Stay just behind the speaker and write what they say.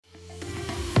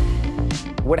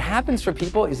what happens for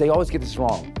people is they always get this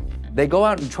wrong. They go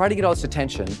out and try to get all this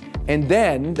attention, and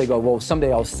then they go, well,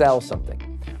 someday I'll sell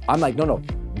something. I'm like, no,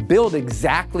 build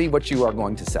exactly what you are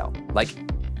going to sell, like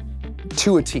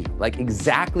to a T, like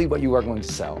exactly what you are going to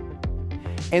sell.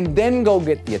 And then go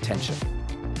get the attention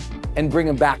and bring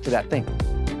them back to that thing.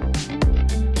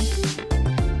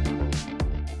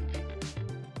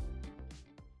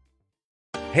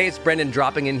 Hey, it's Brendan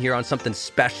dropping in here on something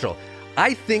special.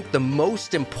 I think the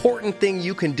most important thing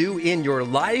you can do in your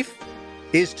life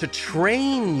is to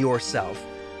train yourself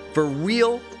for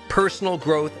real personal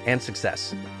growth and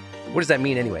success. What does that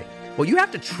mean anyway? Well, you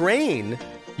have to train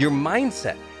your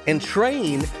mindset and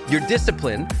train your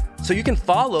discipline so you can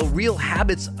follow real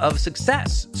habits of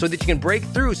success, so that you can break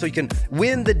through, so you can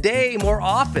win the day more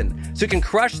often, so you can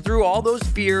crush through all those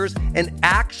fears and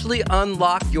actually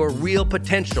unlock your real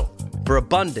potential for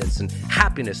abundance and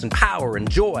happiness and power and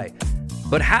joy.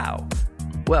 But how?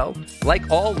 Well, like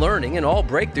all learning and all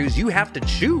breakthroughs, you have to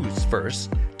choose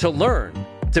first to learn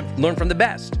from the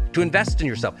best, to invest in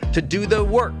yourself, to do the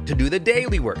work, to do the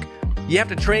daily work. You have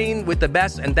to train with the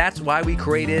best, and that's why we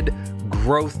created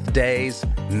Growth Day's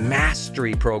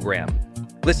Mastery Program.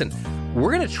 Listen,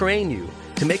 we're gonna train you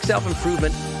to make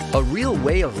self-improvement a real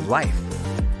way of life,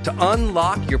 to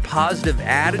unlock your positive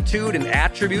attitude and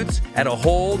attributes at a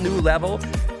whole new level,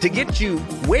 to get you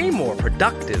way more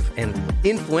productive and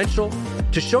influential,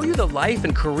 to show you the life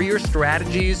and career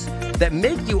strategies that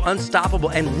make you unstoppable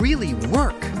and really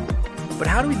work. But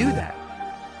how do we do that?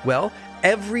 Well,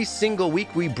 every single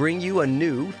week we bring you a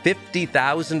new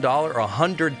 $50,000 or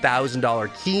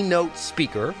 $100,000 keynote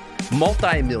speaker,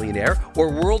 multimillionaire, or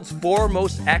world's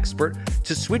foremost expert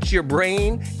to switch your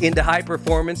brain into high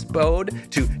performance mode,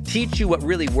 to teach you what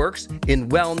really works in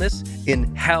wellness,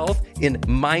 in health, in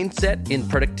mindset, in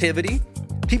productivity.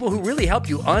 People who really help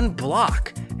you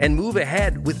unblock and move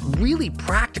ahead with really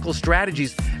practical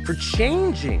strategies for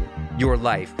changing your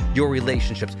life, your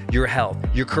relationships, your health,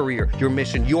 your career, your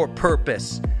mission, your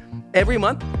purpose. Every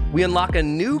month, we unlock a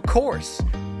new course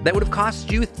that would have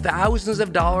cost you thousands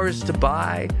of dollars to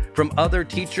buy from other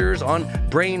teachers on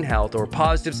brain health or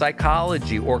positive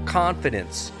psychology or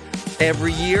confidence.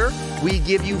 Every year, we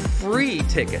give you free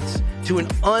tickets to an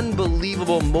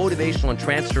unbelievable motivational and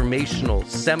transformational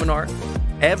seminar.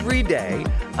 Every day,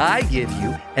 I give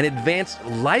you an advanced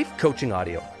life coaching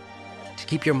audio to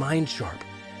keep your mind sharp,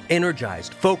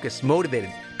 energized, focused,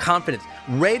 motivated, confident,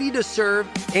 ready to serve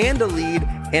and to lead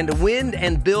and to win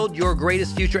and build your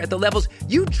greatest future at the levels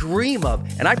you dream of.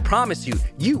 And I promise you,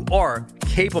 you are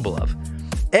capable of.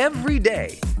 Every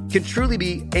day can truly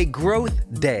be a growth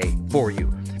day for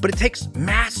you. But it takes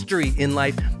mastery in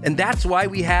life, and that's why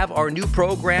we have our new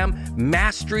program,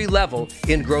 Mastery Level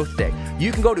in Growth Day.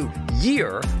 You can go to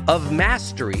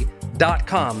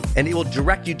yearofmastery.com, and it will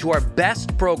direct you to our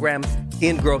best program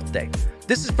in Growth Day.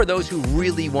 This is for those who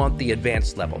really want the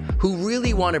advanced level, who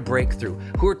really want to break through,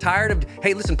 who are tired of,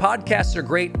 hey, listen, podcasts are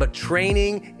great, but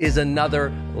training is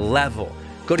another level.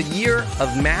 Go to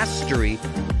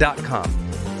yearofmastery.com.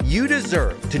 You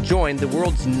deserve to join the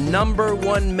world's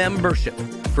 #1 membership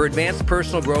for advanced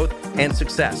personal growth and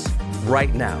success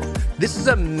right now. This is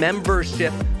a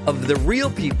membership of the real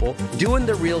people doing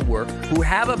the real work, who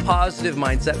have a positive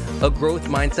mindset, a growth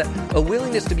mindset, a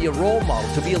willingness to be a role model,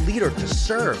 to be a leader, to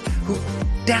serve, who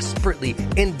desperately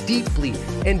and deeply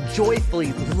and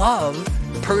joyfully love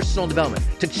personal development,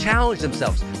 to challenge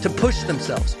themselves, to push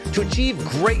themselves, to achieve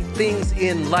great things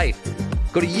in life.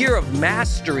 Go to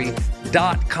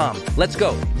yearofmastery.com. Let's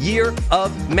go.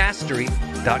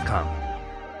 yearofmastery.com.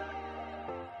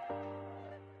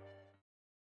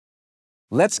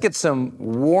 Let's get some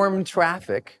warm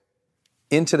traffic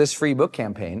into this free book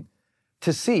campaign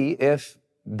to see if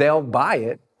they'll buy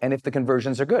it and if the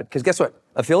conversions are good. Because guess what?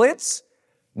 Affiliates,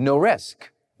 no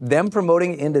risk. Them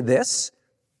promoting into this,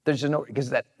 there's no,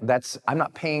 because that's, I'm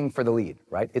not paying for the lead,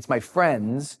 right? It's my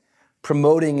friends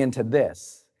promoting into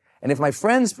this. And if my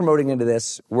friends promoting into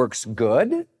this works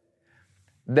good,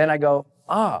 then I go,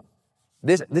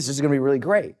 this is gonna be really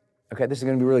great. Okay, this is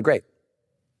gonna be really great.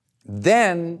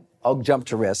 Then I'll jump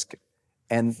to risk,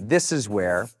 and this is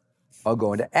where I'll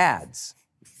go into ads.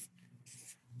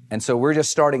 And so we're just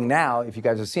starting now, if you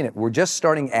guys have seen it, we're just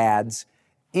starting ads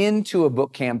into a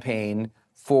book campaign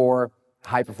for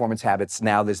high performance habits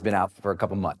now that's been out for a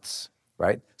couple months,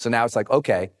 right? So now it's like,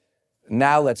 okay,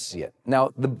 now let's see it. Now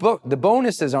the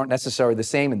bonuses aren't necessarily the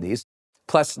same in these.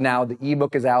 Plus now the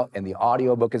ebook is out and the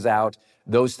audio book is out.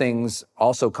 Those things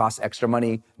also cost extra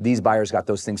money. These buyers got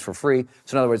those things for free.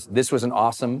 So in other words, this was an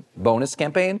awesome bonus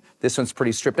campaign. This one's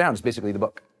pretty stripped down. It's basically the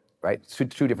book, right?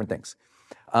 Two different things.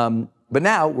 But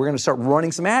now we're going to start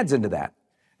running some ads into that.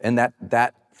 And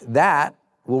that that,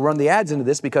 we'll run the ads into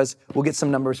this because we'll get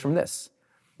some numbers from this.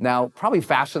 Now, probably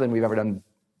faster than we've ever done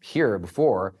here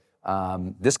before.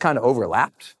 This kind of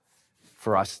overlapped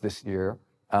for us this year.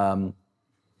 No,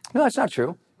 that's not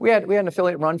true. We had an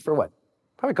affiliate run for what?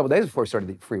 Probably a couple days before we started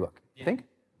the free book. You think?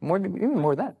 Even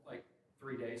more than that. Like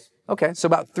 3 days. Okay, so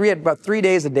about 3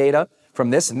 days of data from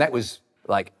this, and that was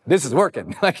like, this is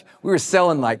working. Like, we were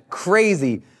selling like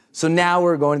crazy. So now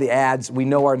we're going to the ads, we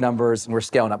know our numbers, and we're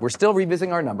scaling up. We're still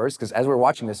revisiting our numbers, because as we're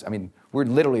watching this, I mean, we're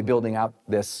literally building out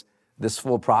this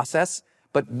full process.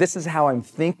 But this is how I'm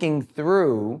thinking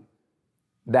through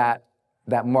that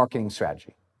marketing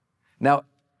strategy. Now,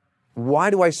 why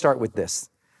do I start with this?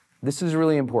 This is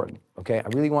really important, okay? I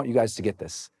really want you guys to get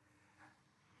this.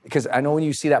 Because I know when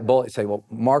you see that bullet, you say, well,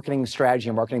 marketing strategy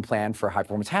and marketing plan for high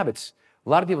performance habits. A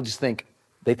lot of people just think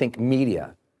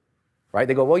media, right?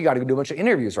 They go, well, you got to do a bunch of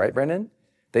interviews, right, Brendan?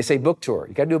 They say book tour.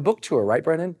 You got to do a book tour, right,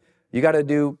 Brendan? You got to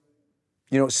do,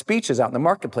 speeches out in the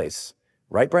marketplace,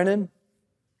 right, Brendan?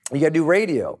 You got to do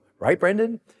radio, right,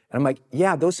 Brendan? And I'm like,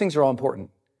 yeah, those things are all important.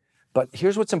 But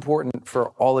here's what's important for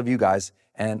all of you guys,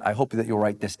 and I hope that you'll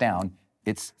write this down.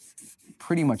 It's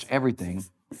pretty much everything.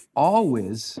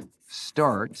 Always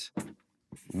start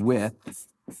with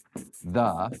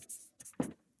the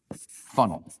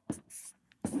funnel.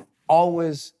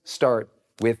 Always start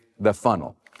with the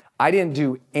funnel. I didn't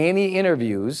do any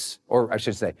interviews, or I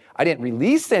should say, I didn't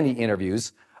release any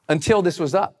interviews until this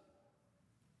was up.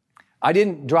 I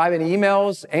didn't drive any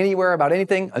emails anywhere about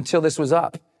anything until this was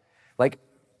up. Like,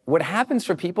 what happens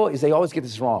for people is they always get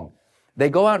this wrong. They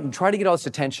go out and try to get all this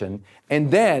attention,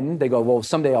 and then they go, well,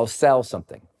 someday I'll sell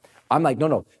something. I'm like,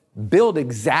 no, build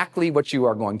exactly what you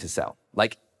are going to sell,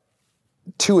 like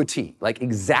to a T, like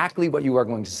exactly what you are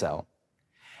going to sell,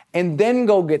 and then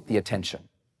go get the attention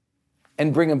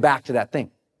and bring them back to that thing.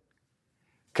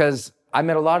 Because I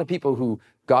met a lot of people who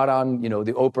got on, the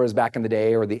Oprahs back in the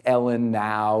day, or the Ellen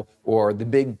now, or the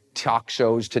big talk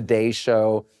shows, Today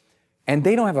Show, and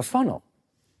they don't have a funnel.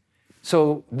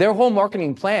 So their whole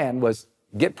marketing plan was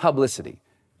get publicity,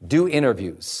 do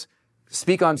interviews,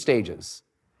 speak on stages.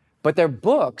 But their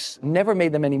books never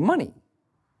made them any money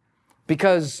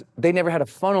because they never had a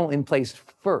funnel in place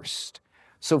first.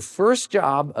 So first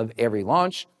job of every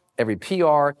launch, every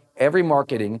PR, every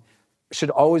marketing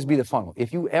should always be the funnel.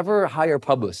 If you ever hire a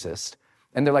publicist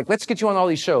and they're like, let's get you on all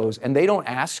these shows, and they don't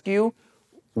ask you,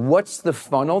 what's the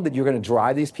funnel that you're going to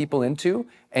drive these people into?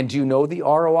 And do you know the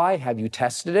ROI? Have you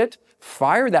tested it?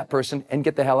 Fire that person and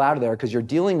get the hell out of there, because you're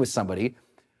dealing with somebody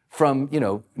from,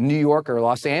 New York or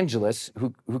Los Angeles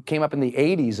who came up in the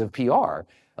 80s of PR.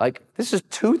 Like, this is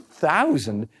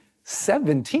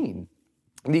 2017.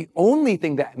 The only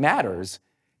thing that matters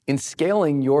in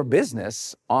scaling your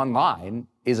business online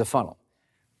is a funnel.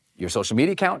 Your social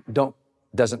media count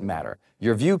doesn't matter.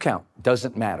 Your view count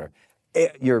doesn't matter.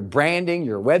 Your branding,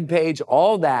 your web page,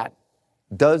 all that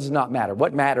does not matter.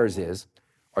 What matters is,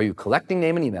 are you collecting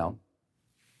name and email,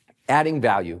 adding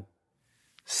value,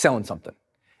 selling something?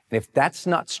 And if that's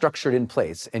not structured in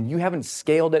place, and you haven't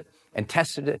scaled it and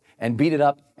tested it and beat it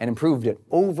up and improved it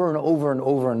over and over and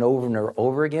over and over and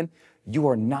over again, you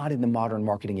are not in the modern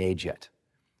marketing age yet,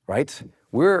 right?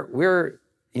 We're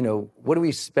what are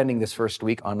we spending this first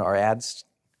week on our ads?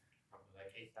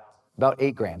 About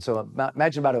 $8,000. So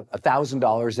imagine about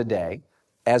 $1,000 a day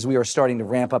as we are starting to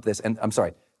ramp up this. And I'm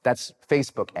sorry, that's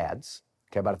Facebook ads.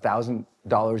 Okay, about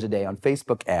 $1,000 a day on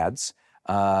Facebook ads.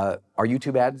 Our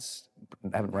YouTube ads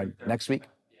haven't run next week.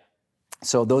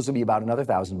 So those will be about another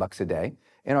 $1,000 a day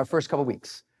in our first couple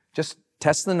weeks. Just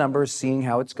test the numbers, seeing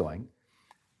how it's going.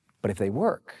 But if they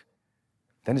work,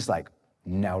 then it's like,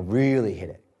 now really hit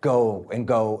it. Go and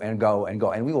go and go and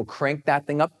go. And we will crank that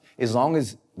thing up as long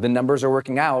as the numbers are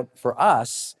working out. For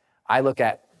us,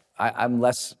 I'm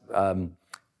less,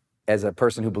 as a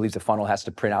person who believes the funnel has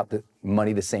to print out the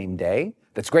money the same day.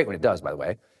 That's great when it does, by the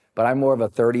way. But I'm more of a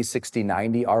 30, 60,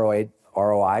 90 ROI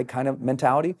kind of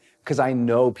mentality, because I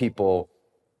know people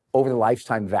over the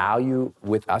lifetime value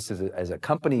with us as a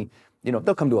company.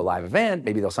 They'll come to a live event,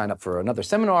 maybe they'll sign up for another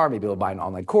seminar, maybe they'll buy an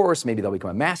online course, maybe they'll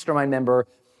become a mastermind member,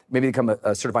 maybe they become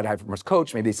a certified high performance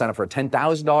coach, maybe they sign up for a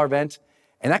 $10,000 event.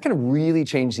 And that can really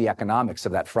change the economics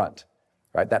of that front,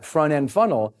 right? That front end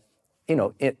funnel, in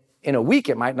a week,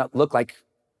 it might not look like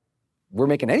we're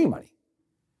making any money.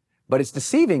 But it's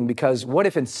deceiving, because what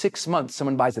if in 6 months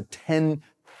someone buys a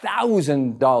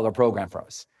 $10,000 program for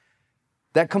us?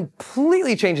 That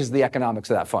completely changes the economics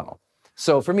of that funnel.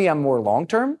 So for me, I'm more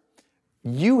long-term.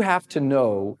 You have to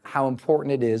know how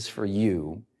important it is for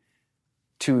you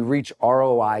to reach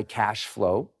ROI cash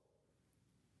flow.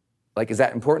 Like, is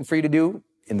that important for you to do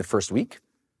in the first week,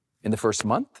 in the first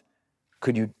month,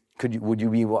 would you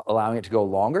be allowing it to go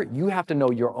longer? You have to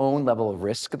know your own level of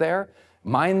risk there.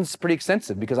 Mine's pretty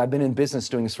extensive because I've been in business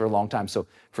doing this for a long time. So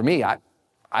for me,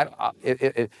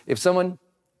 if someone,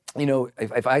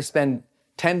 if I spend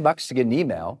 $10 to get an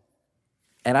email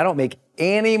and I don't make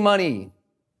any money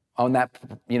on that,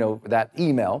 that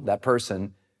email, that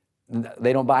person,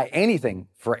 they don't buy anything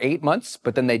for 8 months,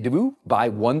 but then they do buy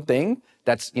one thing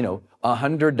that's,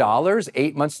 $100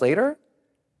 8 months later,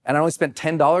 and I only spent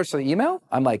 $10 for the email,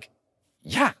 I'm like,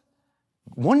 yeah,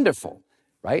 wonderful,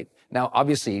 right? Now,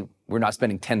 obviously, we're not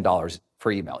spending $10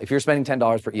 per email. If you're spending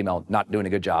 $10 per email, not doing a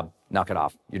good job, knock it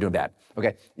off. You're doing bad.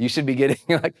 Okay, you should be getting,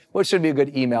 what should be a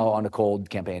good email on a cold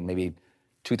campaign? Maybe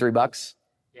 $2-3?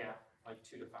 Yeah, like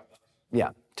 $2 to $5. Yeah,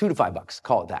 $2 to $5,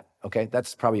 call it that, okay?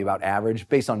 That's probably about average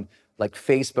based on like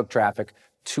Facebook traffic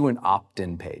to an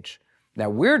opt-in page. Now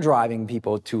we're driving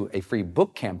people to a free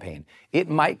book campaign. It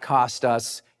might cost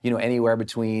us, anywhere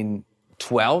between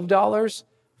 $12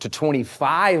 to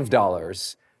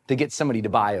 $25 to get somebody to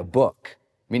buy a book,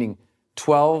 meaning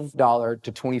 $12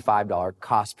 to $25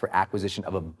 cost per acquisition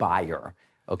of a buyer,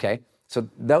 okay? So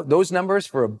those numbers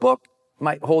for a book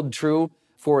might hold true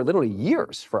for literally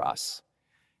years for us.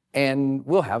 And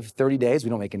we'll have 30 days, we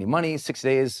don't make any money, 6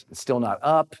 days, it's still not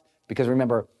up, because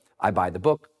remember, I buy the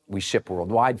book, we ship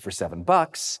worldwide for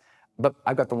 $7, but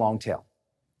I've got the long tail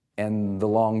and the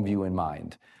long view in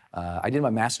mind. I did my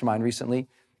mastermind recently,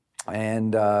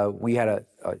 and we had it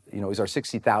was our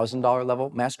 $60,000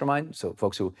 level mastermind, so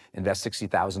folks who invest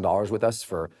 $60,000 with us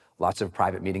for lots of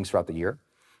private meetings throughout the year.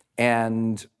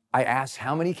 And I asked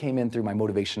how many came in through my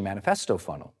Motivation Manifesto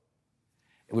funnel,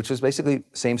 which was basically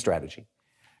same strategy.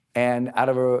 And out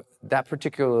of that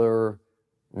particular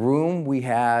room, we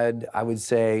had, I would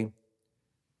say,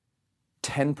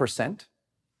 10%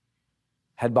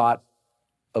 had bought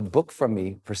a book from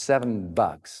me for $7.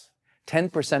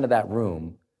 10% of that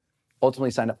room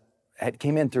ultimately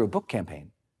came in through a book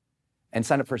campaign and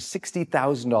signed up for a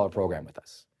 $60,000 program with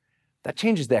us. That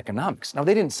changes the economics. Now,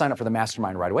 they didn't sign up for the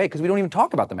mastermind right away because we don't even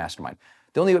talk about the mastermind.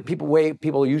 The only way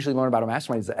people usually learn about a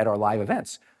mastermind is at our live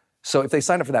events. So if they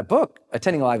sign up for that book,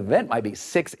 attending a live event might be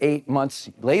 6-8 months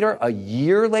later, a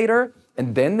year later,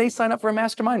 and then they sign up for a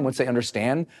mastermind once they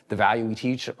understand the value we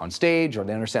teach on stage, or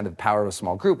they understand the power of a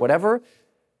small group, whatever.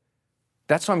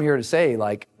 That's what I'm here to say.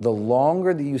 Like, the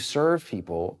longer that you serve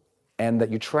people and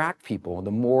that you track people,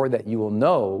 the more that you will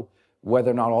know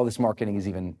whether or not all this marketing is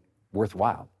even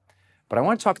worthwhile. But I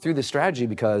want to talk through this strategy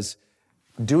because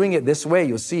doing it this way,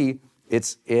 you'll see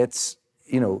it's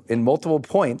in multiple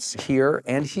points here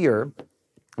and here,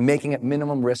 making it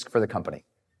minimum risk for the company.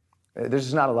 There's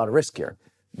just not a lot of risk here.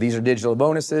 These are digital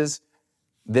bonuses.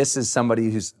 This is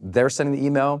somebody they're sending the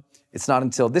email. It's not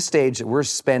until this stage that we're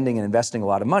spending and investing a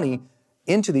lot of money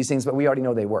into these things, but we already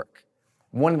know they work.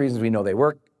 One of the reasons we know they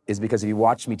work is because if you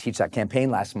watched me teach that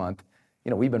campaign last month,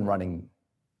 we've been running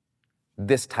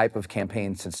this type of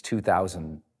campaign since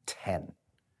 2010,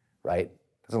 right?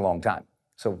 That's a long time.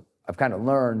 So I've kind of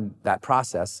learned that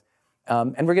process,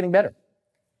 and we're getting better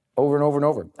over and over and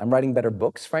over. I'm writing better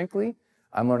books, frankly.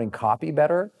 I'm learning copy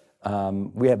better.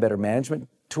 We have better management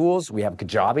tools. We have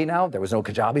Kajabi now. There was no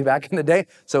Kajabi back in the day.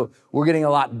 So we're getting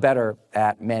a lot better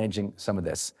at managing some of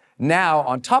this. Now,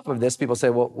 on top of this, people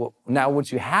say, well, now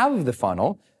once you have the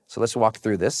funnel, so let's walk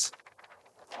through this.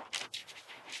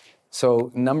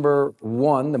 So number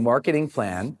one, the marketing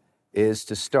plan is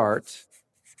to start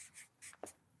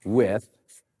with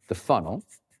the funnel.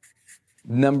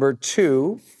 Number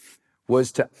two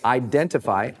was to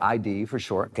identify, ID for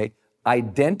short, okay,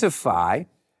 identify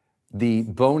the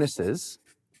bonuses.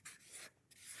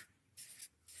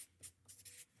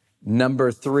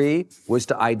 Number three was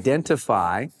to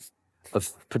identify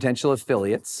potential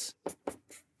affiliates.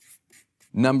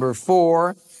 Number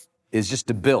four is just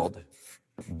to build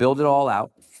it all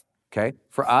out, okay?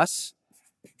 For us,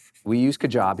 we use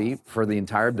Kajabi for the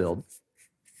entire build.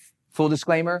 Full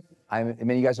disclaimer, many of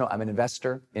you guys know I'm an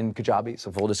investor in Kajabi, so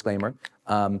full disclaimer.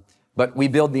 But we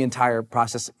build the entire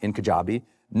process in Kajabi.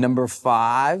 Number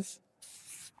five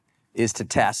is to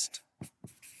test,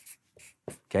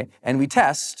 okay? And we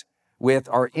test with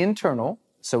our internal,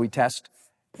 so we test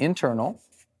internal.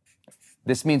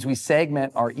 This means we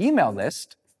segment our email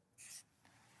list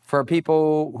for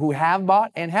people who have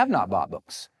bought and have not bought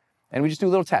books. And we just do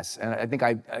little tests. And I think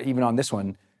even on this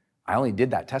one, I only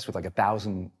did that test with like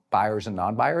 1,000 buyers and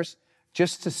non-buyers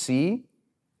just to see,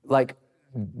 like,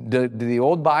 do the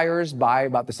old buyers buy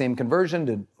about the same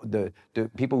conversion? Do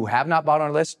people who have not bought on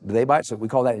our list, do they buy it? So we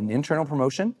call that an internal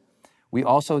promotion. We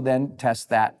also then test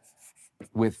that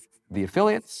with the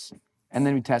affiliates, and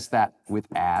then we test that with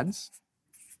ads.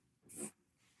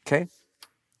 Okay?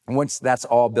 And once that's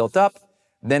all built up,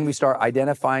 then we start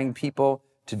identifying people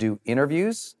to do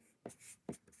interviews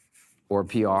or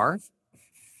PR.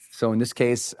 So in this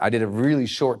case, I did a really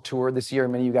short tour this year.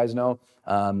 Many of you guys know,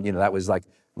 that was like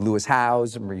Lewis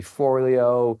Howes, Marie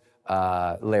Forleo,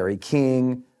 Larry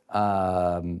King,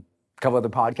 a couple other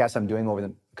podcasts I'm doing over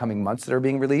the coming months that are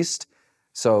being released.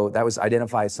 So that was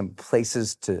identify some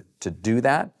places to do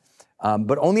that.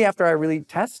 But only after I really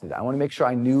tested. I want to make sure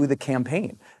I knew the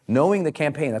campaign. Knowing the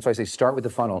campaign, that's why I say start with the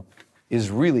funnel, is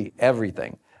really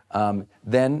everything.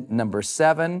 Then number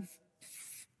 7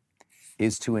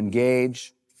 is to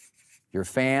engage your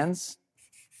fans.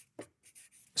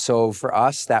 So for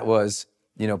us, that was,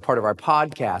 part of our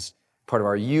podcast, part of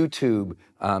our YouTube,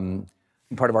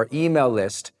 part of our email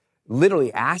list,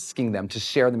 literally asking them to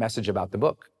share the message about the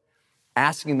book,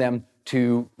 asking them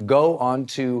to go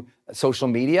onto social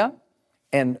media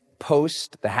and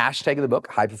post the hashtag of the book,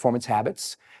 High Performance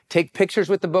Habits, take pictures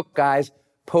with the book, guys,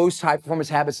 post High Performance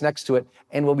Habits next to it,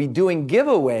 and we'll be doing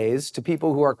giveaways to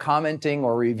people who are commenting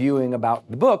or reviewing about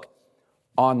the book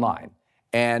online.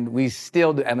 And we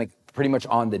still do, and like pretty much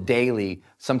on the daily,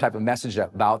 some type of message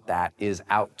about that is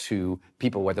out to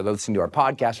people, whether they're listening to our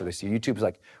podcast or they see YouTube. It's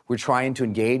like we're trying to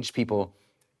engage people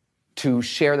to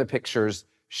share the pictures,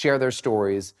 share their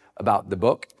stories about the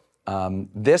book.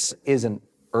 This is an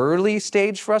early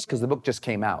stage for us because the book just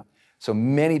came out. So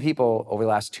many people over the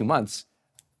last 2 months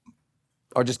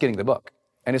are just getting the book.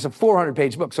 And it's a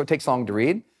 400-page book, so it takes long to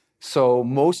read. So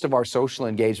most of our social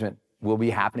engagement will be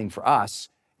happening for us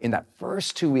in that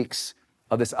first 2 weeks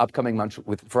of this upcoming month.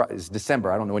 It's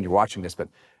December. I don't know when you're watching this, but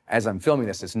as I'm filming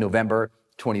this, it's November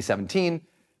 2017.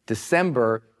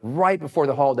 December, right before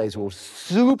the holidays, will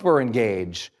super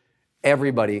engage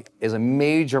everybody. Is a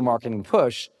major marketing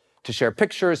push to share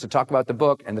pictures, to talk about the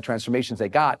book and the transformations they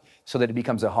got so that it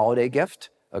becomes a holiday gift,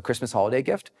 a Christmas holiday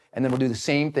gift. And then we'll do the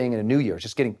same thing in a New Year,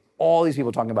 just getting all these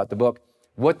people talking about the book,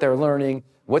 what they're learning,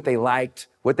 what they liked,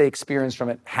 what they experienced from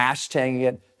it, hashtagging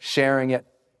it, sharing it,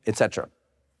 etc.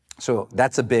 So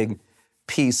that's a big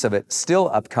piece of it still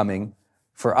upcoming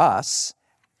for us.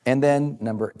 And then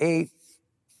number 8,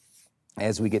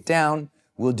 as we get down,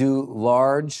 we'll do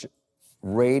large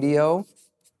radio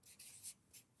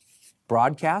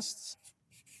broadcasts.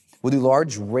 We'll do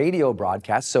large radio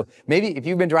broadcasts. So maybe if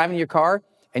you've been driving your car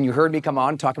and you heard me come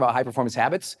on talk about high performance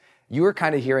habits, you were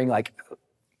kind of hearing like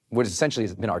what essentially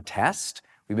has been our test.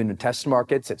 We've been in test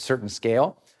markets at certain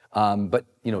scale. But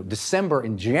December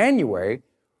and January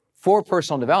for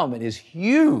personal development is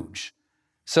huge.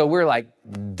 So we're like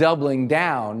doubling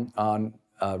down on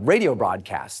radio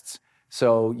broadcasts.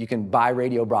 So you can buy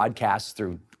radio broadcasts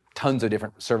through tons of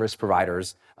different service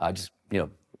providers.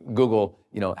 Google,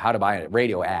 how to buy a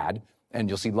radio ad, and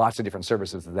you'll see lots of different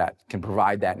services that can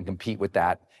provide that and compete with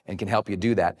that and can help you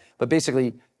do that. But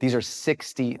basically, these are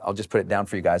 60, I'll just put it down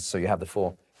for you guys so you have the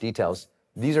full details.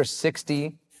 These are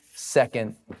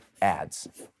 60-second ads.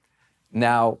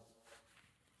 Now,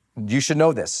 you should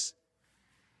know this.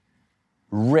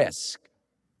 Risk,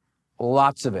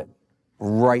 lots of it,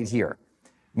 right here.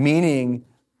 Meaning,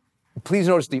 please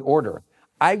notice the order.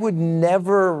 I would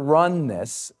never run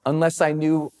this unless I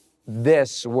knew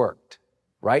this worked,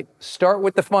 right? Start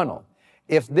with the funnel.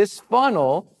 If this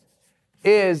funnel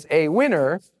is a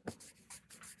winner,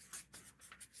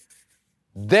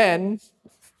 then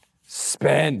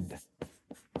spend.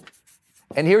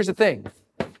 And here's the thing.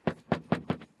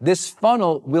 This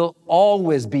funnel will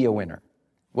always be a winner.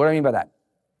 What do I mean by that?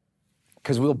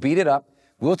 Because we'll beat it up,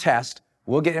 we'll test,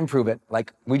 we'll improve it.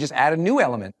 Like we just add a new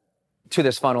element to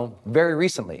this funnel very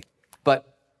recently,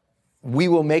 but we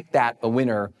will make that a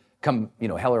winner come,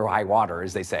 hell or high water,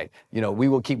 as they say. We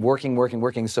will keep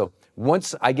working. So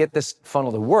once I get this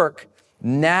funnel to work,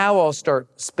 now I'll start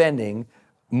spending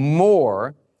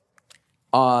more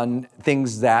on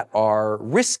things that are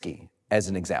risky, as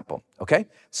an example, okay?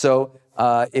 So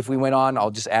if we went on,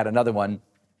 I'll just add another one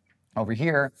over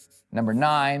here. Number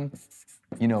 9,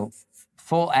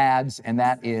 full ads, and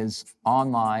that is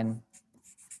online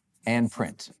and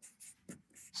print.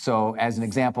 So as an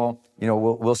example,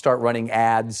 we'll start running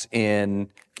ads in,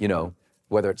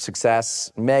 whether it's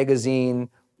Success Magazine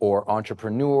or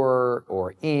Entrepreneur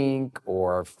or Inc.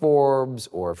 or Forbes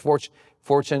or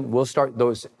Fortune. We'll start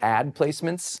those ad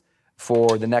placements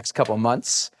for the next couple of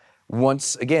months.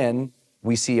 Once again,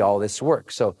 we see all this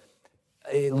work. So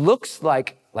it looks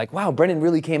like, wow, Brendan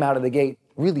really came out of the gate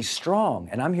really strong.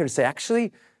 And I'm here to say,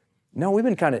 actually, no, we've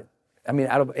been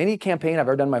out of any campaign I've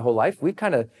ever done my whole life, we've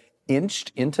kind of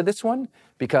inched into this one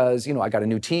because, I got a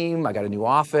new team, I got a new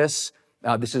office.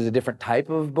 This is a different type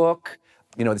of book.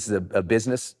 This is a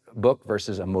business book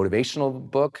versus a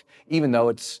motivational book, even though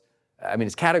it's I mean,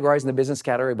 it's categorized in the business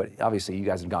category, but obviously you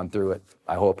guys have gone through it,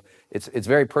 I hope. It's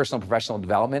very personal, professional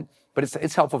development, but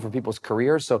it's helpful for people's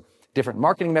careers. So different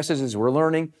marketing messages we're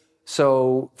learning.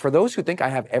 So for those who think I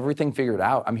have everything figured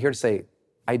out, I'm here to say,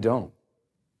 I don't.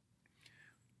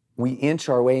 We inch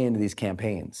our way into these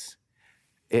campaigns.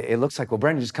 It looks like, well,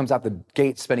 Brendon just comes out the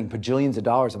gate spending bajillions of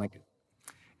dollars. I'm like,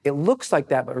 it looks like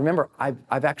that, but remember,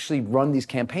 I've actually run these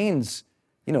campaigns,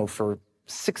 for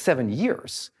 6-7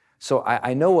 years. So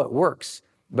I know what works,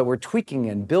 but we're tweaking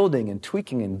and building and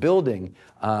tweaking and building.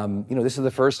 This is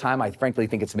the first time I frankly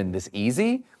think it's been this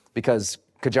easy because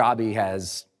Kajabi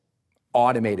has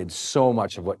automated so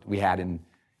much of what we had in,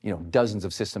 dozens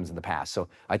of systems in the past. So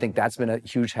I think that's been a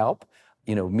huge help.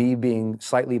 Me being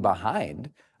slightly behind,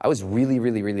 I was really,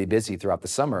 really, really busy throughout the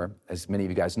summer, as many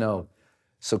of you guys know.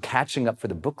 So catching up for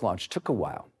the book launch took a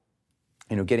while.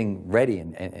 Getting ready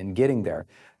and getting there,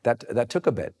 that took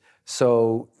a bit.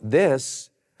 So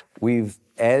we've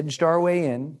edged our way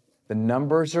in, the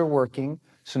numbers are working,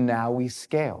 so now we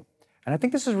scale. And I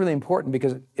think this is really important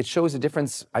because it shows a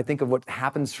difference, I think, of what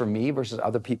happens for me versus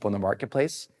other people in the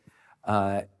marketplace.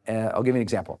 And I'll give you an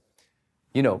example.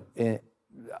 The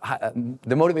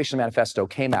Motivation Manifesto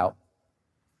came out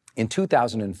in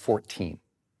 2014,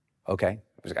 okay?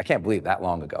 I can't believe that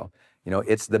long ago.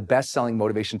 It's the best-selling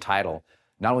motivation title,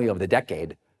 not only of the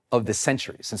decade, of the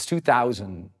century. Since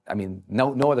 2000,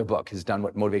 no other book has done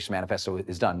what Motivation Manifesto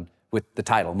has done with the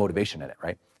title Motivation in it,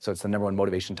 right? So it's the #1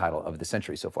 motivation title of the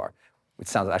century so far, which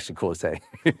sounds actually cool to say.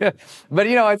 But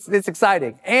it's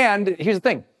exciting. And here's the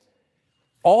thing.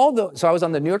 So I was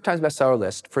on the New York Times bestseller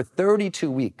list for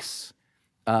 32 weeks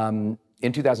in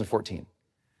 2014.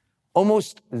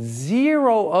 Almost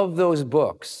zero of those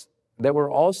books that were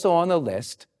also on the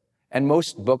list, and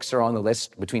most books are on the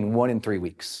list between 1 and 3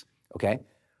 weeks, okay?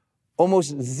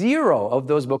 Almost zero of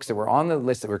those books that were on the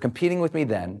list that were competing with me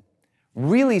then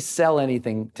really sell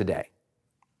anything today.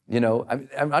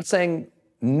 I'm not saying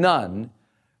none,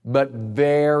 but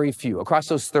very few. Across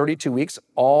those 32 weeks,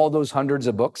 all those hundreds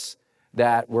of books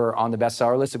that were on the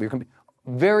bestseller list,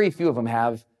 very few of them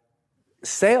have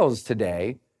sales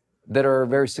today that are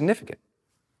very significant.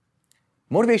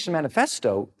 Motivation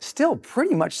Manifesto still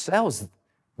pretty much sells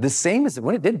the same as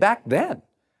when it did back then.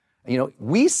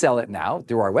 We sell it now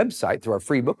through our website, through our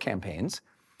free book campaigns.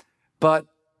 But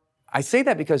I say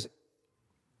that because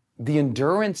the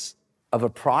endurance of a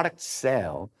product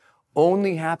sale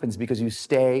only happens because you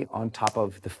stay on top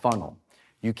of the funnel.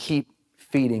 You keep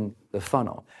feeding the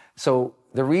funnel. So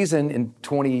the reason in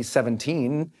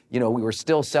 2017, we were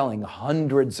still selling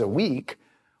hundreds a week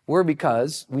were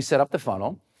because we set up the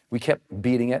funnel. We kept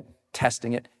beating it,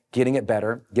 testing it, getting it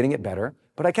better,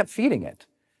 but I kept feeding it.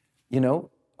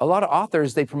 A lot of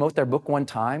authors, they promote their book one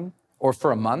time or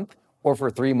for a month or for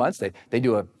 3 months. They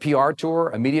do a PR tour,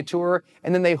 a media tour,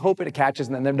 and then they hope it catches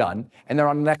and then they're done and they're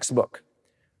on the next book.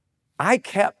 I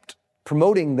kept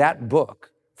promoting that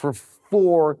book for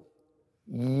 4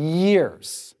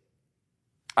 years.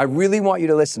 I really want you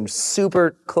to listen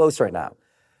super close right now.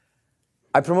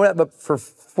 I promoted that book for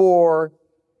 4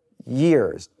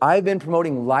 years. I've been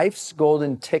promoting Life's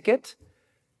Golden Ticket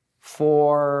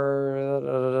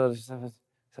for,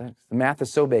 the math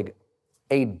is so big,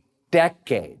 a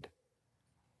decade.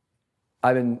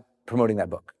 I've been promoting that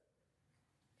book.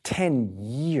 10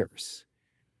 years.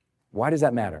 Why does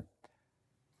that matter?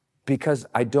 Because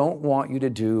I don't want you to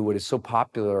do what is so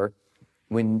popular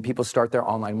when people start their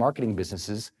online marketing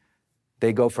businesses.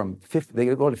 They go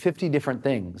to 50 different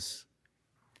things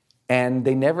and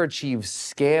they never achieve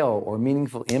scale or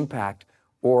meaningful impact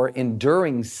or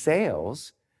enduring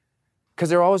sales because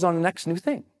they're always on the next new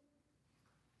thing.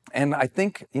 And I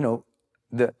think,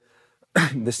 the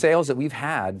sales that we've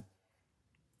had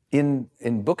in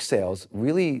book sales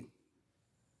really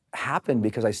happened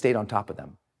because I stayed on top of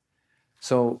them.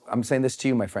 So I'm saying this to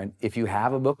you, my friend, if you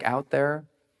have a book out there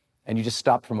and you just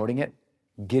stop promoting it,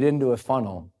 get into a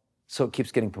funnel so it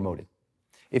keeps getting promoted.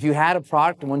 If you had a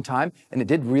product at one time and it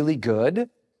did really good,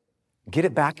 get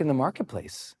it back in the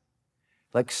marketplace.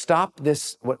 Like stop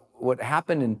this, what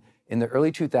happened in the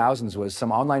early 2000s was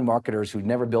some online marketers who'd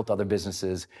never built other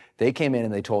businesses. They came in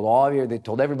and they told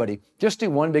everybody, just do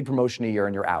one big promotion a year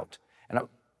and you're out. And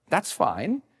that's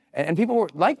fine. And people were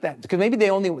like that because maybe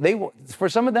for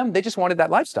some of them, they just wanted that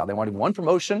lifestyle. They wanted one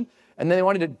promotion and then they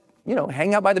wanted to,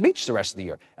 hang out by the beach the rest of the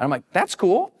year. And I'm like, that's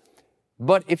cool.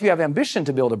 But if you have ambition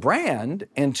to build a brand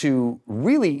and to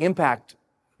really impact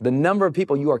the number of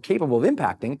people you are capable of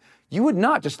impacting, you would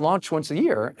not just launch once a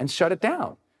year and shut it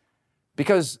down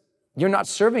because you're not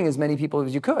serving as many people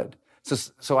as you could.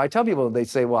 So I tell people, they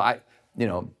say, well,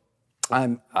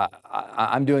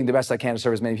 I'm doing the best I can to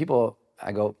serve as many people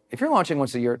I go, if you're launching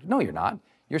once a year, no, you're not.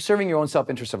 You're serving your own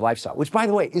self-interest of lifestyle, which, by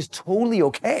the way, is totally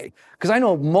okay. Because I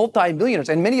know multi-millionaires,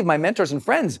 and many of my mentors and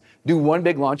friends do one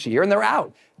big launch a year and they're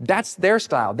out. That's their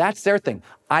style. That's their thing.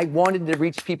 I wanted to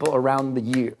reach people around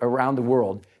the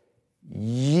world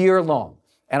year long.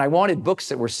 And I wanted books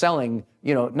that were selling,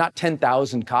 not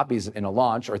 10,000 copies in a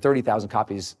launch or 30,000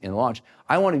 copies in a launch.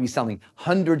 I wanted to be selling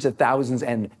hundreds of thousands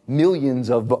and millions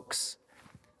of books.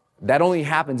 That only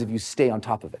happens if you stay on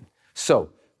top of it. So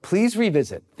please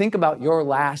revisit. Think about your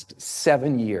last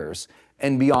 7 years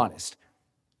and be honest.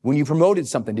 When you promoted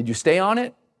something, did you stay on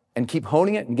it and keep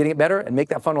honing it and getting it better and make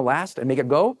that funnel last and make it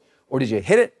go? Or did you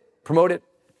hit it, promote it,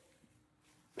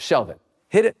 shelve it?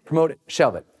 Hit it, promote it,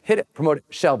 shelve it. Hit it, promote it,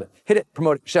 shelve it. Hit it,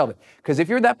 promote it, shelve it. Because if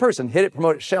you're that person, hit it,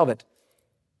 promote it, shelve it,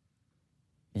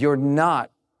 you're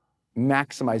not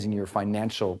maximizing your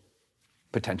financial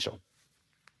potential.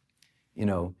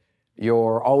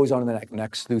 You're always on the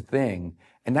next new thing.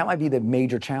 And that might be the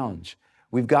major challenge.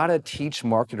 We've got to teach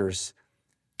marketers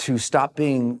to stop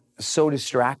being so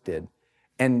distracted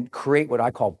and create what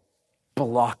I call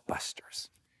blockbusters.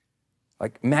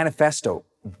 Like Manifesto,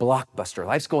 blockbuster.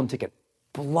 Life's Golden Ticket,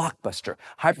 blockbuster.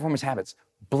 High Performance Habits,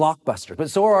 blockbuster. But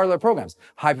so are our other programs.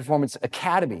 High Performance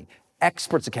Academy,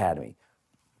 Experts Academy,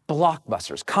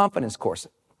 blockbusters. Confidence Course,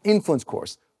 Influence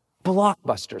Course,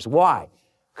 blockbusters. Why?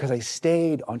 Because I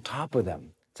stayed on top of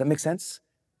them. Does that make sense?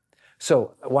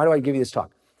 So why do I give you this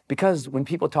talk? Because when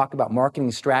people talk about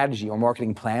marketing strategy or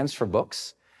marketing plans for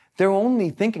books, they're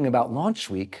only thinking about launch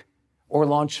week or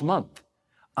launch month.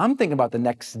 I'm thinking about the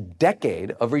next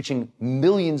decade of reaching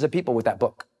millions of people with that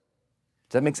book.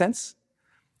 Does that make sense?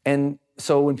 And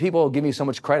so when people give me so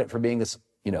much credit for being this,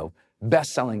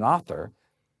 best-selling author,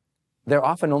 they're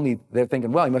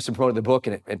thinking, well, you must have promoted the book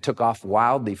and it took off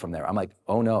wildly from there. I'm like,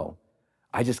 oh no,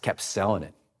 I just kept selling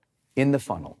it in the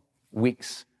funnel,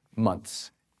 weeks,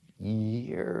 months,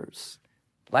 years.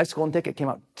 Life's Golden Ticket came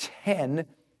out 10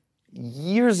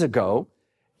 years ago,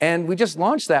 and we just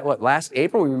launched that, last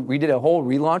April? We did a whole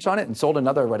relaunch on it and sold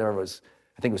another, whatever it was,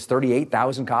 I think it was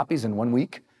 38,000 copies in 1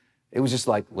 week. It was just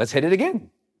like, let's hit it again.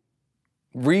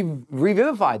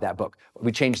 Revivified that book.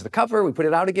 We changed the cover, we put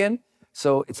it out again.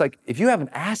 So it's like, if you have an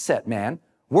asset, man,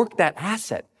 work that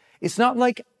asset. It's not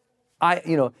like,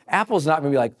 Apple's not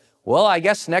gonna be like, well, I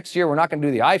guess next year we're not gonna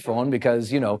do the iPhone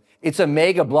because, it's a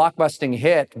mega blockbusting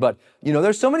hit, but,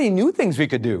 there's so many new things we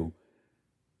could do.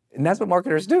 And that's what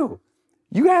marketers do.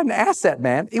 You had an asset,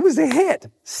 man. It was a hit.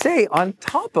 Stay on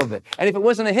top of it. And if it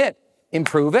wasn't a hit,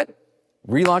 improve it,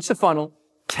 relaunch the funnel,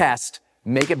 test,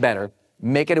 make it better,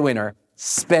 make it a winner,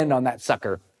 spend on that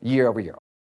sucker year over year.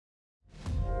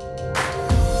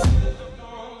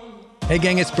 Hey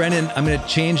gang, it's Brendan. I'm going to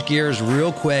change gears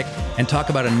real quick and talk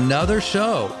about another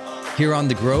show here on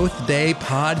the Growth Day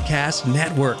Podcast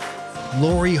Network.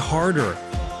 Lori Harder.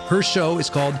 Her show is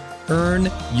called Earn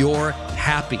Your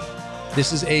Happy.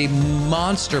 This is a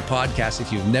monster podcast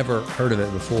if you've never heard of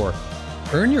it before.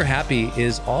 Earn Your Happy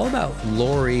is all about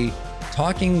Lori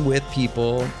talking with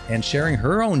people and sharing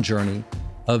her own journey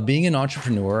of being an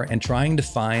entrepreneur and trying to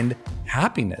find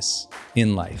happiness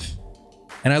in life.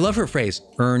 And I love her phrase,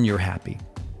 earn your happy.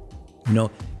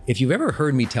 If you've ever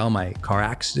heard me tell my car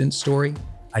accident story,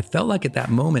 I felt like at that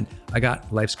moment, I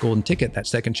got life's golden ticket, that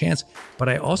second chance, but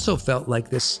I also felt like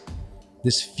this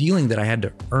feeling that I had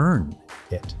to earn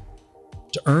it,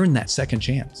 to earn that second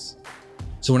chance.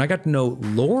 So when I got to know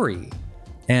Lori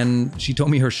and she told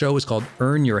me her show was called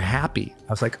Earn Your Happy,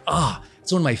 I was like,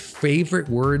 it's one of my favorite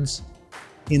words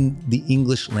in the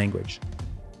English language,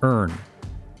 earn.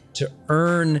 To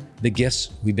earn the gifts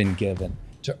we've been given,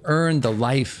 to earn the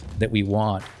life that we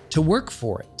want, to work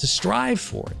for it, to strive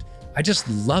for it. I just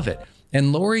love it.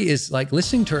 And Lori is like,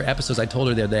 listening to her episodes, I told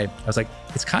her the other day, I was like,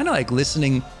 it's kind of like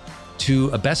listening to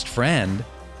a best friend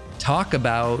talk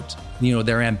about,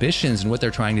 their ambitions and what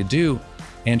they're trying to do.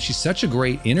 And she's such a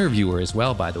great interviewer as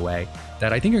well, by the way,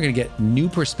 that I think you're gonna get new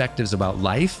perspectives about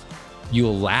life.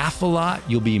 You'll laugh a lot,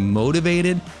 you'll be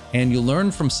motivated, and you'll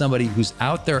learn from somebody who's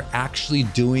out there actually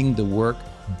doing the work,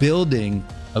 building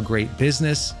a great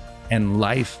business and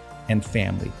life and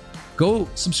family. Go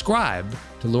subscribe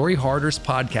to Lori Harder's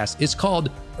podcast. It's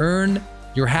called Earn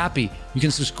Your Happy. You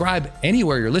can subscribe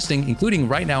anywhere you're listening, including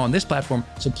right now on this platform.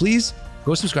 So please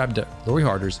go subscribe to Lori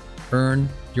Harder's Earn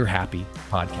Your Happy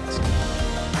podcast.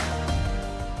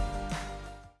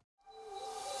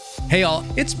 Hey y'all,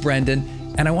 it's Brendan.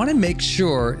 And I want to make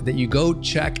sure that you go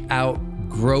check out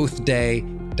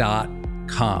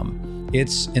growthday.com.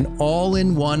 It's an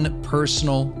all-in-one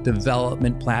personal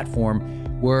development platform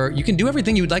where you can do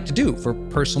everything you would like to do for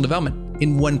personal development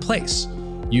in one place.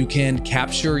 You can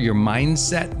capture your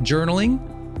mindset journaling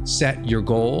set your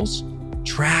goals,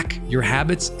 track your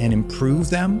habits and improve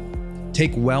them,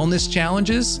 take wellness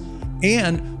challenges,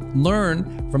 and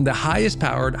learn from the highest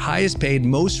powered, highest paid,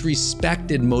 most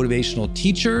respected motivational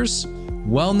teachers,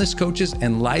 wellness coaches,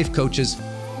 and life coaches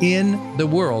in the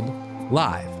world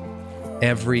live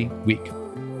every week.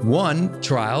 One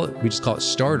trial, we just call it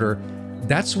Starter,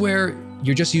 that's where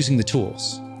you're just using the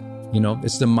tools.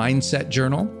 It's the Mindset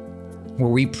Journal, where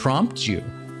we prompt you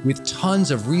with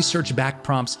tons of research-backed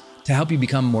prompts to help you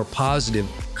become more positive,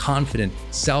 confident,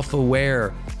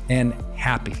 self-aware, and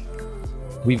happy.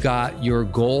 We've got your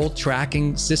goal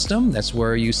tracking system. That's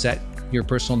where you set your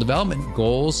personal development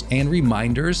goals and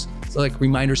reminders, like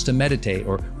reminders to meditate,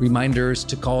 or reminders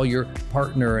to call your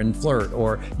partner and flirt,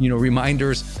 or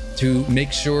reminders to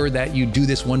make sure that you do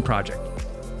this one project.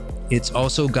 It's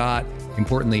also got,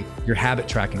 importantly, your habit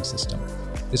tracking system.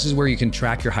 This is where you can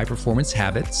track your high performance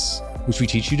habits, which we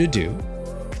teach you to do,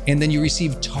 and then you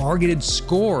receive targeted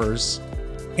scores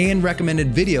and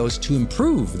recommended videos to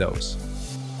improve those.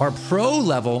 Our pro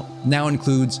level now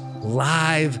includes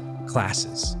live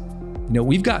classes.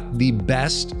 We've got the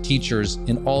best teachers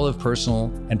in all of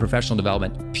personal and professional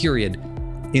development, period,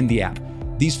 in the app.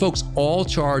 These folks all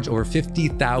charge over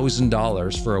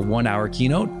 $50,000 for a 1-hour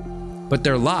keynote, but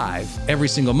they're live every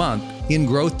single month in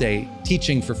Growth Day,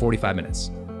 teaching for 45 minutes.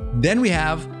 Then we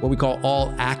have what we call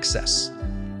All Access.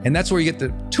 And that's where you get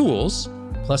the tools,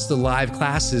 plus the live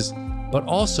classes, but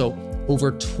also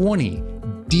over 20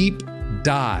 deep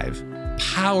dive,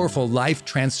 powerful life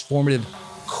transformative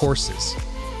courses.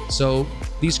 So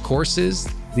these courses,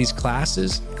 these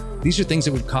classes, these are things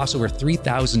that would cost over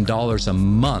 $3,000 a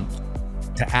month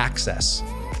to access.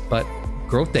 But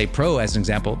Growth Day Pro, as an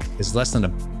example, is less than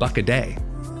 $1 a day.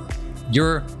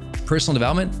 Your personal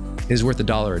development is worth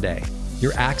 $1 a day.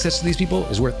 Your access to these people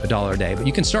is worth $1 a day. But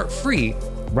you can start free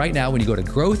right now when you go to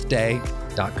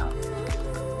growthday.com.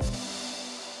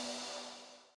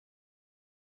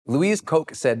 Louise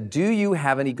Koch said, do you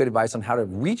have any good advice on how to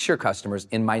reach your customers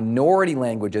in minority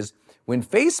languages when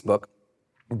Facebook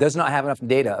does not have enough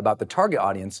data about the target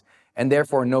audience and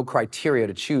therefore no criteria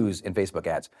to choose in Facebook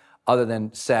ads other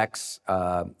than sex,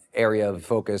 area of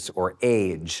focus, or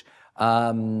age?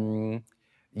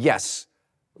 Yes,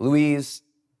 Louise,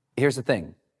 here's the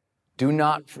thing.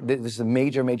 This is a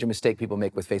major, major mistake people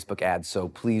make with Facebook ads, so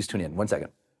please tune in. 1 second.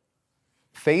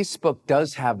 Facebook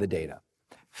does have the data.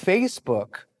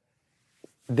 Facebook,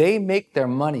 they make their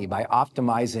money by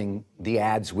optimizing the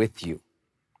ads with you.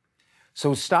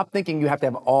 So stop thinking you have to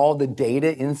have all the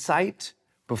data insight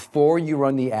before you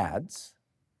run the ads.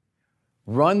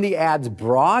 Run the ads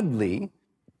broadly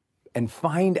and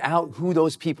find out who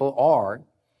those people are,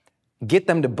 get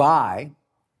them to buy,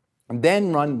 and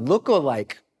then run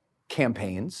lookalike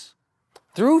campaigns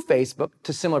through Facebook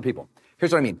to similar people.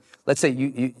 Here's what I mean. Let's say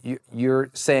you're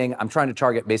saying, I'm trying to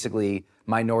target basically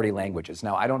minority languages.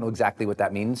 Now, I don't know exactly what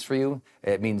that means for you.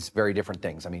 It means very different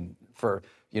things. I mean, for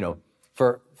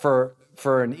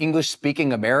an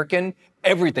English-speaking American,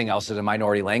 everything else is a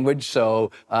minority language.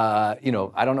 So, I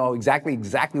don't know exactly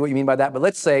what you mean by that. But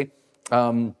let's say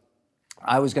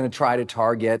I was going to try to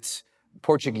target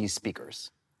Portuguese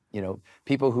speakers.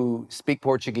 People who speak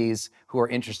Portuguese who are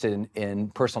interested in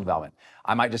personal development.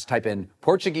 I might just type in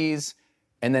Portuguese,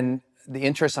 and then the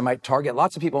interests, I might target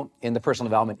lots of people in the personal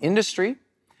development industry,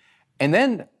 and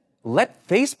then let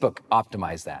Facebook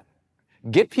optimize that.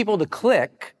 Get people to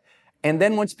click, and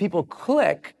then once people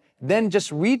click, then just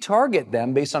retarget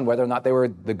them based on whether or not they were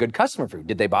the good customer for you.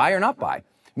 Did they buy or not buy?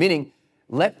 Meaning,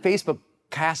 let Facebook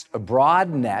cast a broad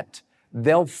net.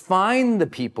 They'll find the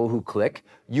people who click.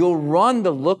 You'll run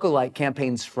the lookalike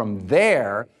campaigns from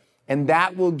there, and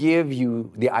that will give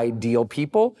you the ideal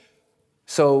people.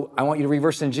 So I want you to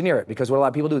reverse engineer it, because what a lot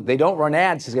of people do, they don't run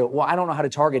ads because they go, well, I don't know how to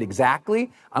target exactly.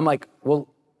 I'm like, well,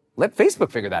 let Facebook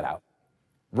figure that out.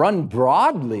 Run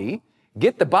broadly,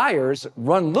 get the buyers,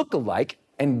 run lookalike,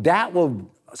 and that will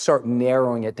start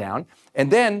narrowing it down. And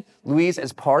then, Louise,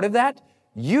 as part of that,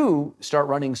 you start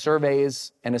running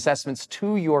surveys and assessments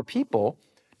to your people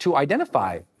to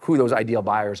identify who those ideal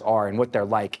buyers are and what they're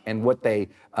like and what they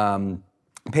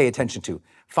pay attention to.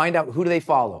 Find out who do they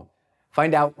follow.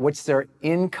 Find out what's their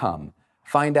income.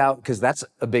 Find out, because that's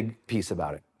a big piece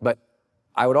about it. But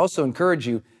I would also encourage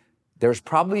you, there's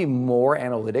probably more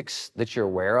analytics that you're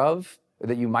aware of,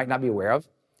 that you might not be aware of,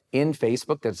 in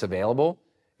Facebook that's available.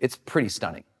 It's pretty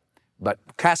stunning. But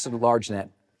cast a large net,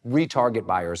 retarget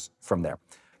buyers from there.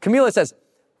 Camila says,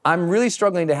 I'm really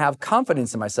struggling to have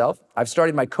confidence in myself. I've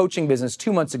started my coaching business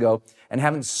 2 months ago and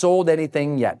haven't sold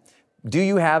anything yet. Do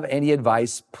you have any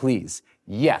advice, please?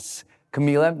 Yes.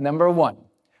 Camila, number one,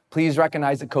 Please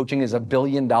recognize that coaching is $1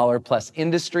 billion plus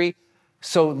industry.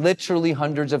 So literally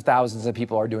hundreds of thousands of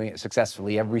people are doing it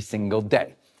successfully every single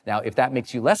day. Now, if that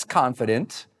makes you less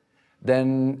confident,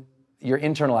 then you're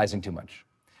internalizing too much.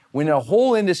 When a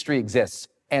whole industry exists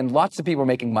and lots of people are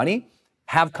making money,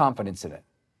 have confidence in it.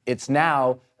 It's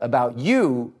now about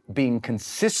you being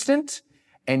consistent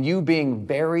and you being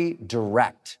very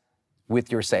direct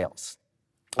with your sales.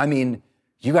 I mean,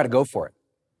 you got to go for it.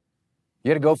 You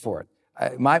got to go for it.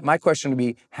 My question would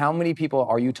be, how many people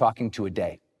are you talking to a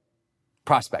day?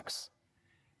 Prospects.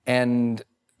 And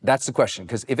that's the question.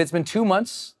 Because if it's been 2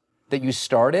 months that you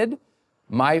started,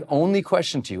 my only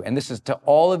question to you, and this is to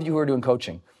all of you who are doing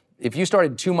coaching, if you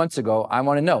started 2 months ago, I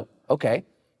want to know, okay,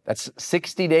 that's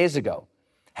 60 days ago.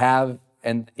 Have,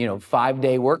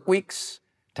 5-day work weeks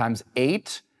times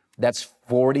 8, that's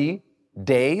 40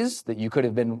 days that you could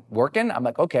have been working. I'm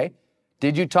like, okay,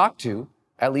 did you talk to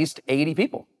at least 80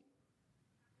 people?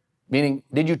 Meaning,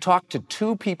 did you talk to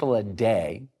 2 people a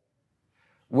day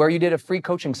where you did a free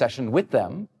coaching session with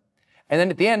them, and then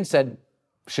at the end said,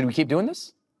 should we keep doing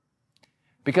this?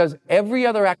 Because every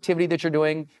other activity that you're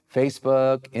doing,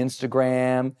 Facebook,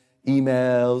 Instagram,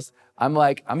 emails,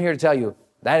 I'm here to tell you,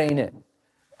 that ain't it.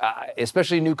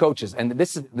 Especially new coaches, and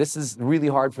this is really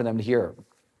hard for them to hear.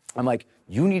 I'm like,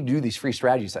 you need to do these free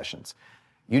strategy sessions.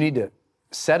 You need to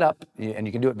set up, and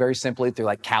you can do it very simply through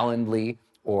like Calendly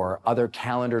or other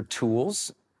calendar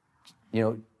tools.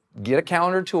 Get a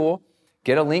calendar tool,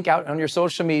 get a link out on your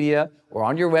social media or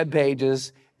on your web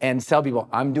pages, and tell people,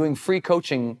 I'm doing free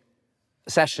coaching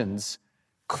sessions.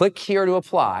 Click here to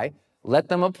apply, let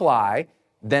them apply,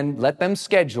 then let them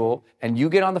schedule, and you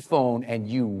get on the phone and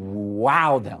you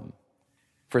wow them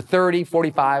for 30,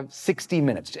 45, 60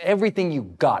 minutes. Everything you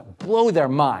got, blow their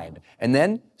mind, and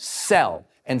then sell,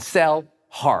 and sell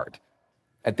hard.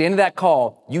 At the end of that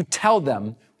call, you tell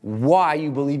them why you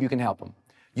believe you can help them.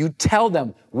 You tell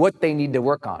them what they need to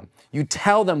work on. You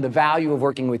tell them the value of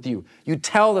working with you. You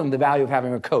tell them the value of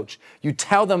having a coach. You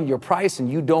tell them your price and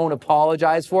you don't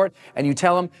apologize for it. And you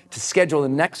tell them to schedule the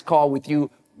next call with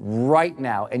you right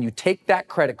now. And you take that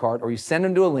credit card or you send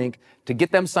them to a link to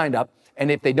get them signed up. And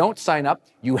if they don't sign up,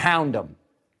 you hound them.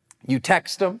 You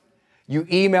text them, you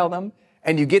email them,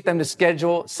 and you get them to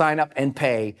schedule, sign up, and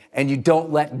pay. And you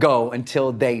don't let go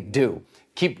until they do.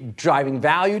 Keep driving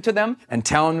value to them and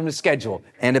telling them to schedule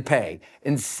and to pay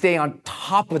and stay on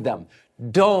top of them.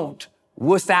 Don't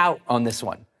wuss out on this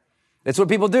one. That's what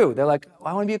people do. They're like,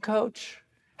 I want to be a coach.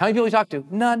 How many people you talk to?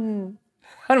 None.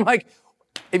 And I'm like,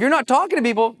 if you're not talking to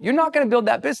people, you're not going to build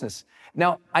that business.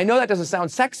 Now, I know that doesn't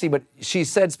sound sexy, but she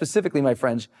said specifically, my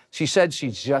friends, she said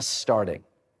she's just starting.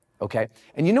 Okay?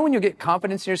 And you know when you get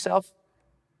confidence in yourself,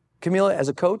 Camila, as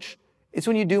a coach, it's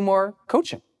when you do more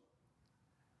coaching.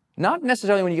 Not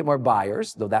necessarily when you get more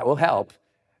buyers, though that will help.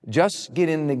 Just get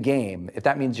in the game. If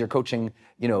that means you're coaching,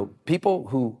 people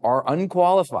who are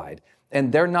unqualified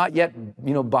and they're not yet,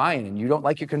 buying and you don't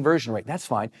like your conversion rate, that's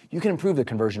fine. You can improve the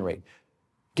conversion rate.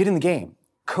 Get in the game.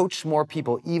 Coach more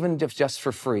people, even if just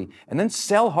for free, and then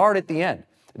sell hard at the end.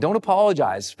 Don't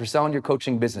apologize for selling your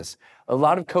coaching business. A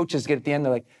lot of coaches get at the end,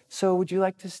 they're like, so would you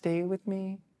like to stay with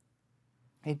me?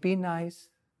 It'd be nice.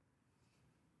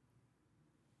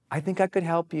 I think I could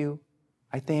help you.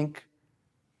 I think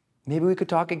maybe we could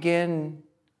talk again.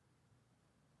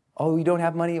 Oh, you don't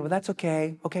have money? Well, that's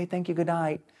okay. Okay, thank you, good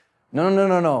night.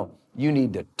 No. You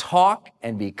need to talk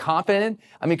and be confident.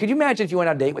 I mean, could you imagine if you went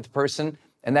on a date with a person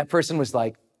and that person was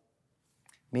like,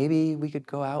 maybe we could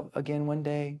go out again one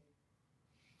day,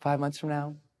 5 months from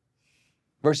now?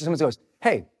 Versus someone goes,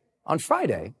 hey, on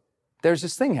Friday, there's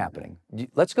this thing happening.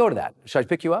 Let's go to that. Should I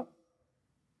pick you up?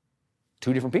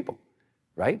 2 different people.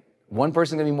 Right? One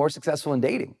person's gonna be more successful in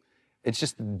dating. It's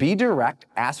just be direct,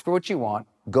 ask for what you want,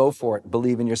 go for it,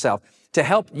 believe in yourself. To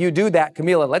help you do that,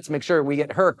 Camila, let's make sure we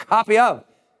get her a copy of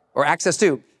or access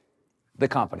to the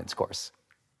Confidence Course.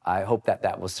 I hope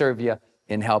that will serve you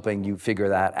in helping you figure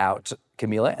that out,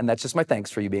 Camila, and that's just my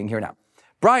thanks for you being here now.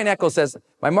 Brian Eccles says,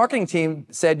 my marketing team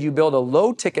said you build a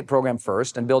low ticket program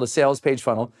first and build a sales page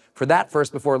funnel for that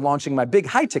first before launching my big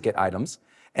high ticket items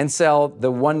and sell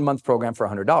the 1 month program for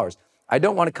 $100. I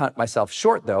don't want to cut myself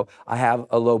short, though. I have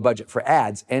a low budget for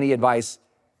ads. Any advice,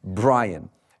 Brian?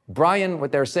 Brian,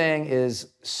 what they're saying is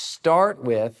start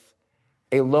with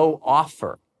a low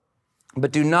offer,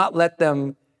 but do not let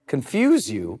them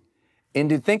confuse you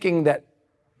into thinking that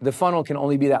the funnel can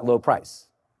only be that low price.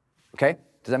 Okay?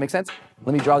 Does that make sense?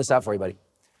 Let me draw this out for you, buddy.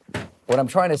 What I'm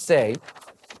trying to say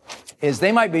is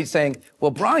they might be saying,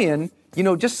 well, Brian,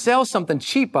 just sell something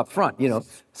cheap up front,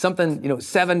 something,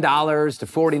 $7 to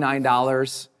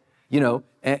 $49,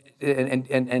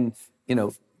 and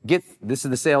this is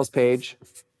the sales page,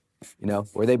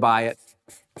 where they buy it,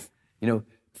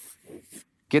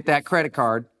 get that credit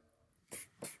card.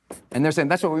 And they're saying,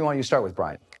 that's what we want you to start with,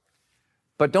 Brian.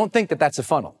 But don't think that that's a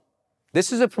funnel.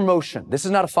 This is a promotion. This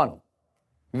is not a funnel.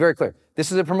 Be very clear.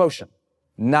 This is a promotion,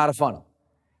 not a funnel,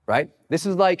 right? This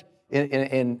is like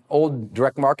in old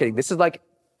direct marketing, this is like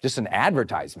just an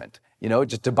advertisement,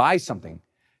 just to buy something.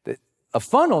 A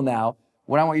funnel now,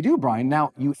 what I want you to do, Brian,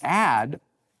 now you add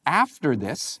after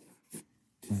this,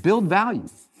 build value.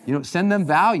 Send them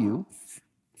value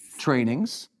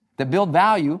trainings that build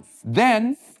value.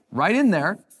 Then, right in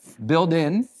there, build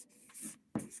in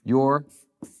your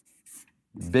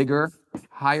bigger,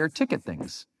 higher ticket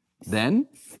things. Then,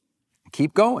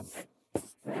 keep going.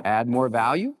 Add more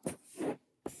value.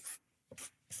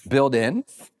 Build in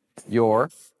your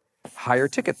higher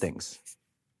ticket things,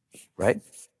 right?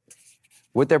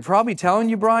 What they're probably telling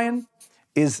you, Brian,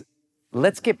 is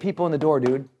let's get people in the door,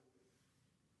 dude.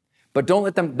 But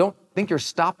don't think you're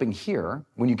stopping here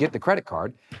when you get the credit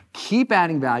card. Keep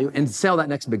adding value and sell that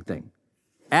next big thing.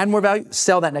 Add more value,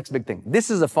 sell that next big thing. This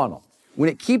is a funnel. When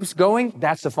it keeps going,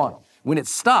 that's a funnel. When it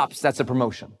stops, that's a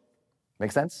promotion.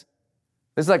 Make sense?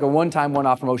 This is like a one-time,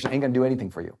 one-off promotion. Ain't gonna do anything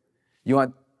for you. You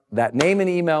want that name and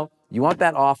email, you want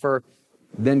that offer,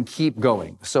 then keep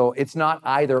going. So it's not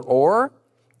either or,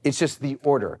 it's just the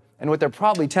order. And what they're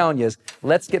probably telling you is,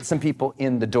 let's get some people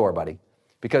in the door, buddy.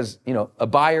 Because, a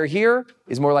buyer here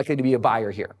is more likely to be a buyer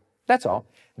here. That's all.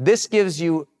 This gives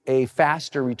you a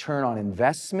faster return on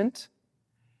investment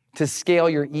to scale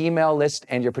your email list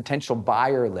and your potential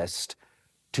buyer list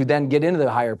to then get into the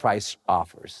higher price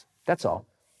offers. That's all.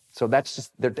 So that's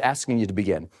just, they're asking you to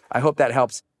begin. I hope that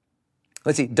helps.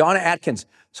 Let's see, Donna Atkins.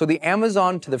 So the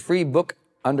Amazon to the free book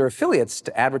under affiliates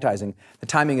to advertising, the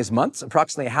timing is months.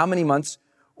 Approximately how many months?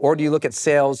 Or do you look at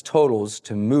sales totals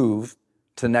to move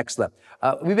to the next level?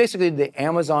 We basically did the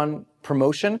Amazon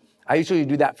promotion. I usually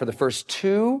do that for the first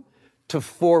 2 to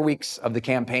 4 weeks of the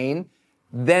campaign.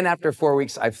 Then after 4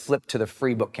 weeks, I flipped to the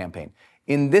free book campaign.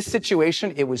 In this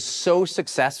situation, it was so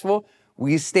successful,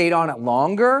 we stayed on it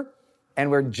longer,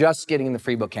 and we're just getting the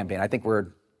free book campaign. I think we're,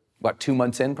 2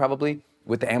 months in probably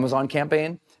with the Amazon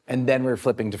campaign, and then we're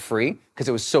flipping to free because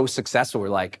it was so successful. We're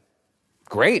like,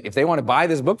 great, if they want to buy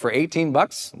this book for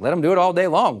 $18, let them do it all day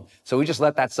long. So we just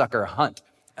let that sucker hunt.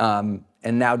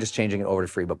 And now just changing it over to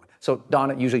free book. So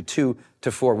Donna, usually 2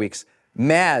 to 4 weeks.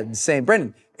 Mad saying,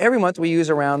 Brendan, every month we use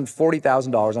around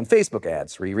 $40,000 on Facebook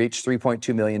ads. We reach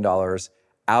 $3.2 million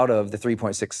out of the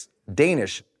 3.6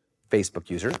 Danish Facebook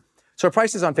users. So our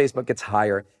prices on Facebook gets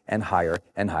higher and higher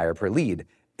and higher per lead.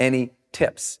 Any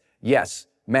tips? Yes,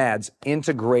 Mads,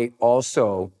 integrate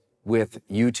also with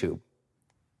YouTube.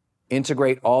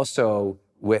 Integrate also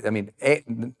with,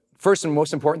 first and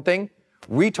most important thing,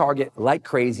 retarget like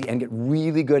crazy and get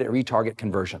really good at retarget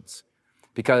conversions,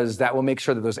 because that will make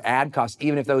sure that those ad costs,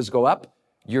 even if those go up,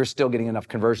 you're still getting enough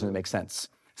conversion that makes sense.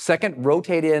 Second,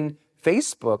 rotate in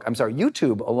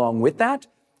YouTube along with that,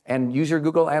 and use your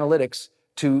Google Analytics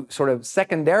to sort of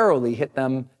secondarily hit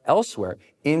them elsewhere,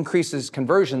 increases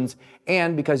conversions,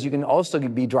 and because you can also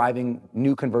be driving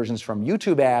new conversions from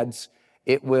YouTube ads,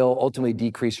 it will ultimately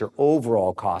decrease your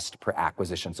overall cost per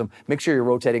acquisition. So make sure you're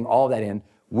rotating all that in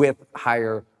with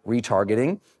higher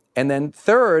retargeting. And then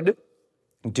third,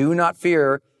 do not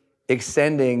fear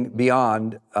extending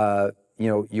beyond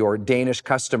your Danish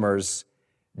customers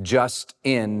just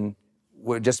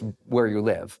where you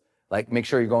live. Like, make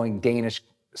sure you're going Danish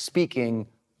speaking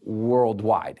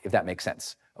worldwide, if that makes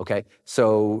sense, okay?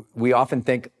 So we often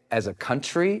think as a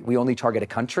country, we only target a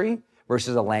country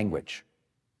versus a language.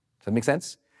 Does that make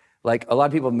sense? Like, a lot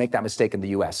of people make that mistake in the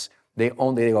US. They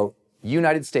go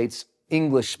United States,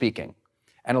 English speaking.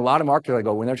 And a lot of marketers,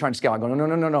 when they're trying to scale, I go,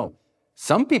 no.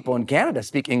 Some people in Canada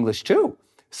speak English too.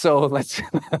 So let's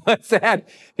add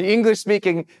the English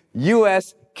speaking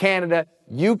US, Canada,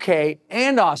 UK,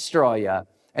 and Australia.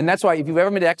 And that's why if you've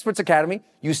ever been to Experts Academy,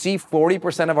 you see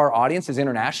 40% of our audience is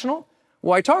international.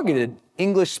 Well, I targeted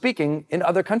English speaking in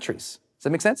other countries. Does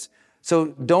that make sense? So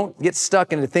don't get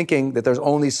stuck into thinking that there's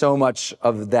only so much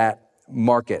of that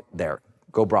market there.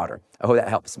 Go broader. I hope that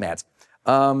helps, Matt.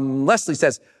 Leslie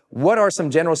says, what are some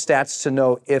general stats to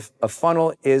know if a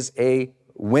funnel is a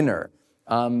winner?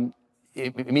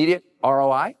 Immediate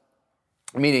ROI,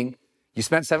 meaning you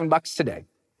spent $7 today.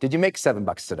 Did you make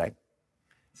 $7 today?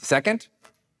 Second,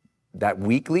 that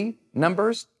weekly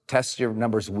numbers, test your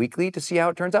numbers weekly to see how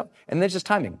it turns out. And then just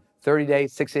timing, 30-day,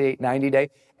 60-day, 90-day.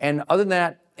 And other than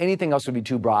that, anything else would be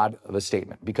too broad of a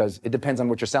statement because it depends on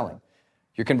what you're selling.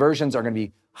 Your conversions are going to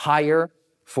be higher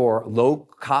for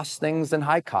low-cost things than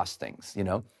high-cost things,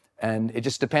 And it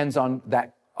just depends on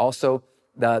that. Also,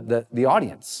 the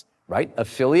audience, right?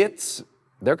 Affiliates,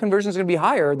 their conversion is going to be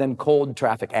higher than cold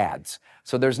traffic ads.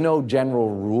 So there's no general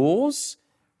rules.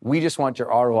 We just want your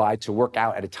ROI to work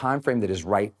out at a time frame that is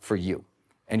right for you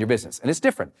and your business. And it's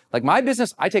different. Like my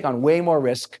business, I take on way more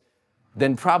risk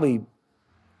than probably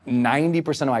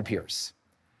 90% of my peers,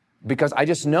 because I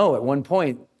just know at one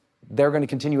point they're going to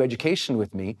continue education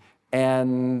with me,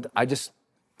 and I just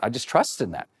trust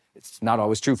in that. It's not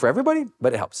always true for everybody,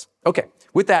 but it helps. Okay,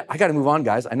 with that, I got to move on,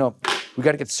 guys. I know we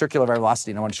got to get to circular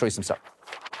velocity, and I want to show you some stuff.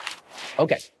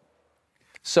 Okay,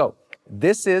 so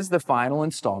this is the final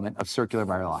installment of circular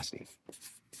virality.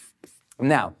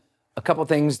 Now, a couple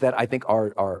things that I think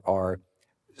are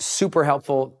super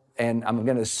helpful, and I'm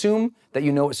going to assume that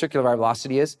you know what circular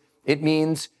virality is. It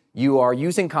means you are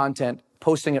using content,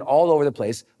 posting it all over the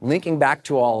place, linking back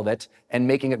to all of it, and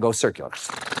making it go circular.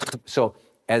 So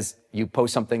as you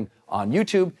post something on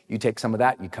YouTube, you take some of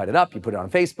that, you cut it up, you put it on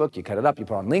Facebook, you cut it up, you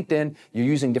put it on LinkedIn. You're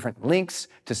using different links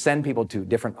to send people to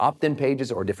different opt-in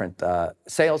pages or different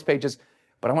sales pages.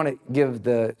 But I want to give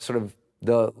the sort of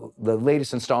the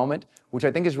latest installment, which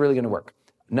I think is really going to work.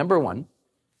 Number one,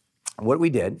 what we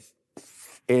did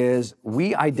is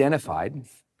we identified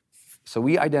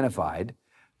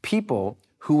people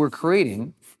who were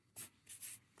creating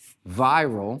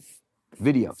viral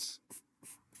videos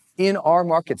in our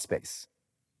market space.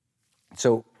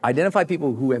 So identify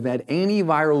people who have had any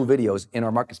viral videos in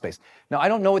our market space. Now, I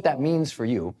don't know what that means for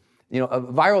you. You know, a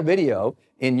viral video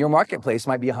in your marketplace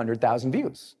might be 100,000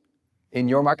 views. In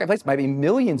your marketplace, it might be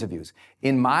millions of views.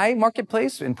 In my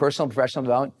marketplace, in personal and professional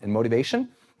development and motivation,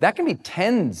 that can be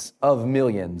tens of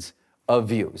millions of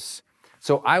views.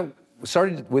 So I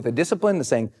started with a discipline that's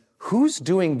saying, who's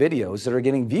doing videos that are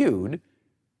getting viewed,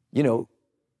 you know,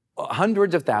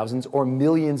 hundreds of thousands or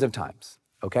millions of times,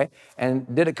 okay?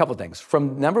 And did a couple things.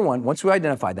 From number one, once we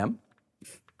identify them,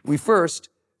 we first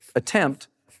attempt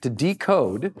to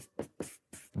decode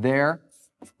their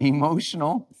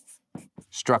emotional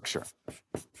structure.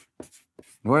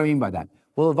 What do I mean by that?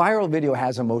 Well, a viral video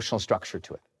has emotional structure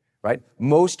to it, right?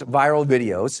 Most viral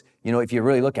videos, you know, if you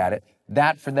really look at it,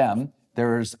 that for them,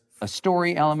 there's a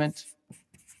story element,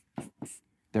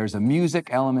 there's a music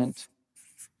element,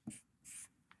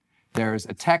 there's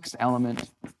a text element,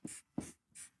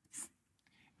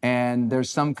 and there's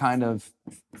some kind of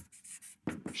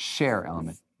share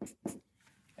element.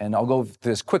 And I'll go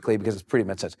through this quickly because it's pretty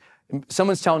much sense.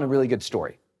 Someone's telling a really good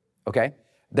story, okay?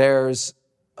 There's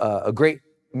a great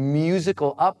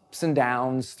musical ups and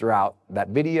downs throughout that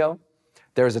video.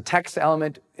 There's a text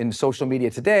element in social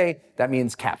media today. That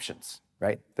means captions,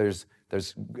 right? There's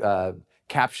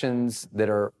captions that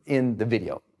are in the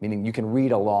video, meaning you can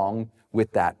read along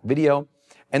with that video.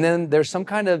 And then there's some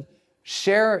kind of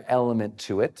share element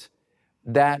to it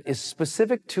that is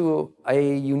specific to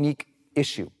a unique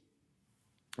issue.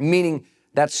 Meaning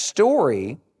that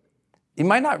story, it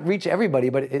might not reach everybody,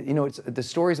 but the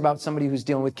story is about somebody who's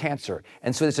dealing with cancer.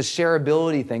 And so it's a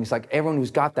shareability thing. It's like everyone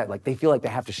who's got that, like they feel like they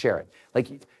have to share it. Like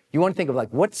you want to think of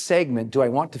like, what segment do I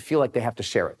want to feel like they have to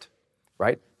share it,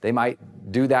 right? They might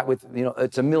do that with,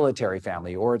 it's a military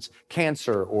family, or it's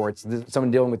cancer, or it's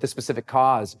someone dealing with this specific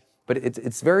cause. But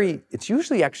it's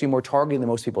usually actually more targeted than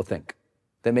most people think.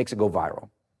 That makes it go viral.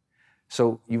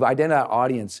 So you've identified an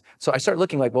audience. So I start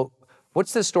looking like, well,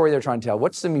 what's the story they're trying to tell?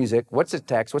 What's the music? What's the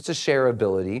text? What's the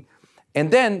shareability?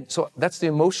 And then, so that's the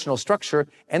emotional structure.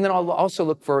 And then I'll also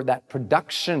look for that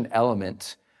production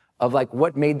element of like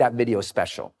what made that video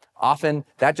special. Often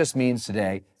that just means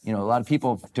today, a lot of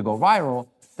people to go viral,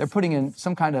 they're putting in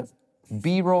some kind of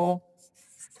B-roll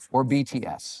or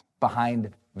BTS,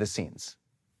 behind the scenes,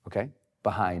 okay?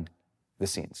 Behind the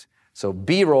scenes. So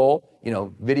B-roll,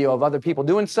 video of other people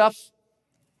doing stuff,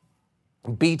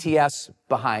 BTS,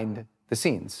 behind the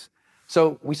scenes.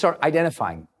 So we start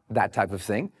identifying that type of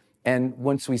thing. And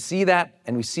once we see that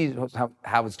and we see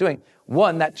how it's doing,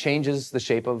 one, that changes the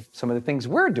shape of some of the things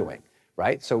we're doing,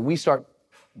 right? So we start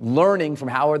learning from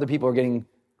how other people are getting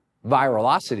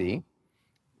virality.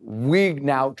 We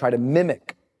now try to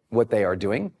mimic what they are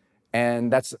doing.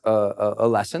 And that's a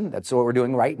lesson. That's what we're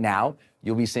doing right now.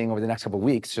 You'll be seeing over the next couple of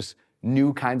weeks, just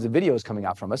new kinds of videos coming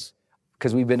out from us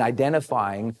because we've been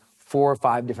identifying 4 or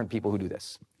 5 different people who do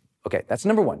this. Okay, that's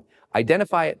number one.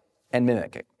 Identify it and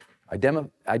mimic it.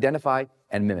 Identify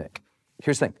and mimic.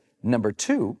 Here's the thing. Number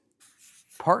 2,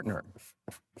 partner.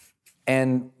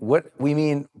 And what we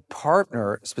mean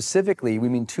partner, specifically, we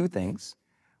mean 2 things.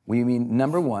 We mean,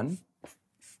 number 1,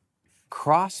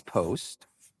 cross-post.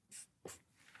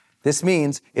 This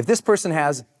means if this person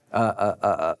has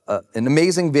an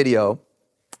amazing video,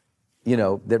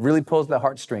 that really pulls the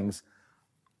heartstrings,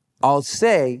 I'll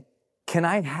say, can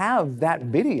I have that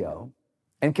video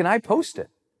and can I post it?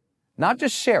 Not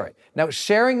just share it. Now,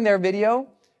 sharing their video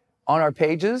on our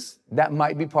pages, that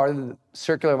might be part of the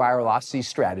circular viralocity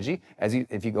strategy.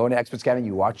 If you go into Experts Academy,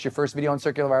 you watch your first video on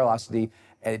circular viralocity,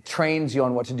 and it trains you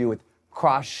on what to do with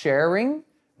cross-sharing,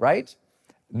 right?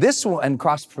 This one, and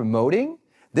cross-promoting.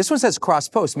 This one says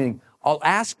cross-post, meaning I'll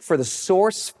ask for the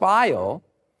source file,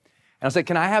 and I'll say,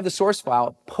 can I have the source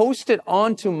file, post it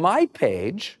onto my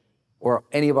page, or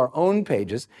any of our own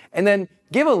pages, and then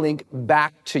give a link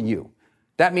back to you.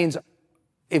 That means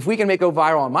if we can make it go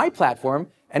viral on my platform,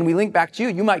 and we link back to you,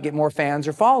 you might get more fans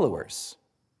or followers.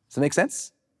 Does that make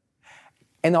sense?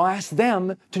 And I'll ask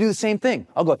them to do the same thing.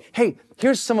 I'll go, hey,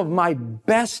 here's some of my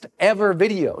best ever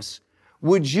videos.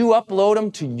 Would you upload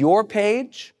them to your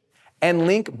page and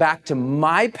link back to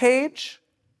my page?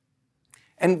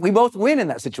 And we both win in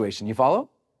that situation, you follow?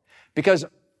 Because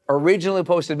originally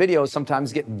posted videos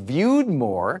sometimes get viewed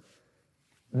more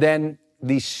than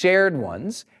the shared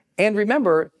ones. And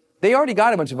remember, they already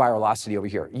got a bunch of viralocity over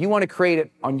here. You want to create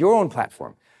it on your own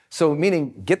platform. So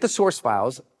meaning get the source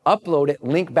files, upload it,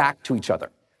 link back to each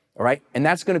other, all right? And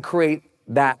that's going to create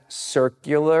that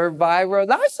circular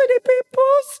viralocity,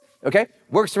 peoples. Okay?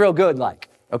 Works real good, like.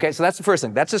 Okay, so that's the first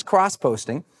thing. That's just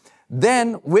cross-posting.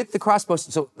 Then with the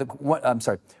cross-post, so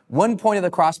one point of the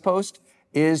cross-post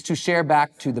is to share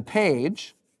back to the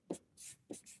page.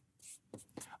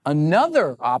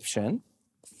 Another option,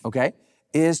 okay,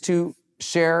 is to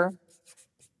share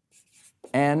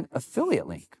an affiliate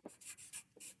link.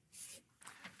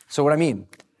 So what I mean,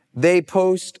 they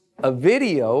post a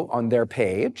video on their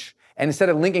page, and instead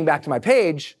of linking back to my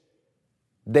page,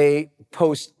 they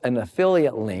post an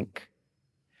affiliate link,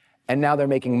 and now they're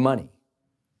making money.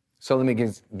 So let me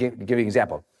give you an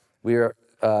example. We are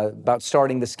about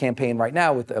starting this campaign right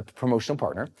now with a promotional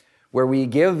partner, where we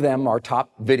give them our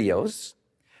top videos,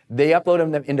 they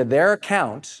upload them into their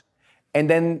account, and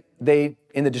then they,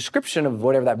 in the description of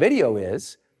whatever that video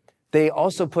is, they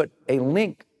also put a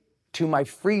link to my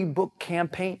free book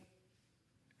campaign.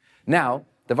 Now,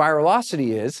 the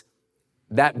viralocity is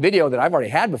that video that I've already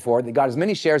had before that got as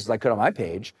many shares as I could on my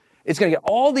page. It's going to get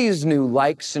all these new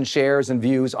likes and shares and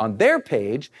views on their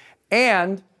page,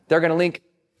 and they're going to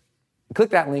click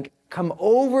that link, come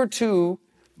over to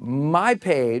my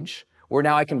page where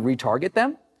now I can retarget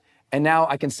them, and now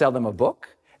I can sell them a book,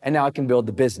 and now I can build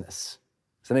the business.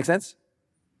 Does that make sense?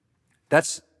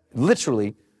 That's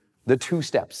literally the 2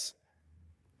 steps.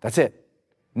 That's it.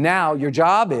 Now your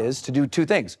job is to do 2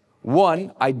 things.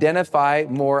 One, identify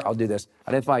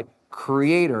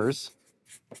creators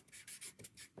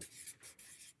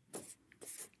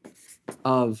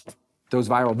of those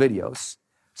viral videos.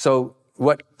 So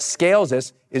what scales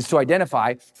this is to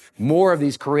identify more of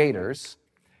these creators,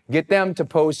 get them to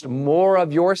post more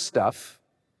of your stuff,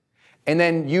 and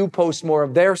then you post more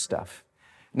of their stuff.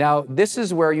 Now, this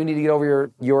is where you need to get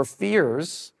over your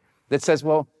fears that says,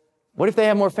 well, what if they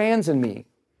have more fans than me?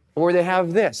 Or they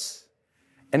have this?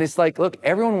 And it's like, look,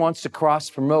 everyone wants to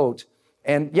cross-promote.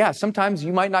 And yeah, sometimes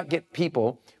you might not get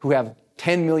people who have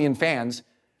 10 million fans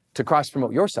to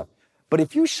cross-promote your stuff. But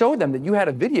if you show them that you had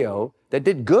a video that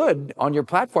did good on your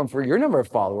platform for your number of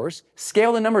followers,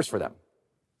 scale the numbers for them.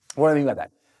 What do I mean by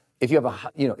that? If you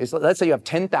have let's say you have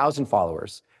 10,000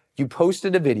 followers, you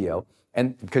posted a video,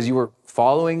 and because you were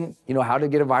following, how to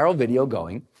get a viral video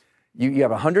going, you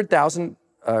have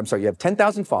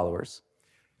 10,000 followers,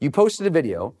 you posted a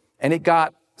video, and it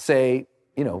got, say,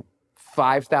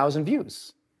 5,000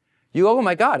 views. You go, oh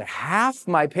my God, half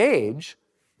my page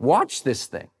watched this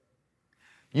thing.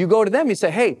 You go to them, you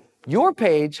say, hey, your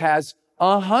page has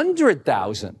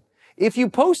 100,000. If you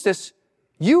post this,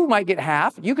 you might get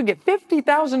half. You could get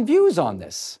 50,000 views on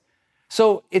this.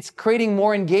 So it's creating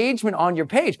more engagement on your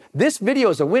page. This video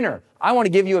is a winner. I want to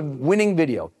give you a winning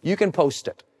video. You can post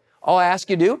it. All I ask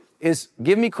you to do is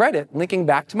give me credit linking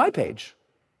back to my page.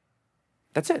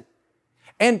 That's it.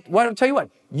 And I'll tell you what,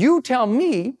 you tell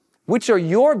me which are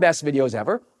your best videos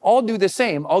ever. I'll do the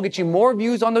same. I'll get you more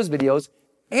views on those videos,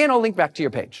 and I'll link back to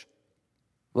your page.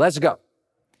 Let's go.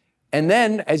 And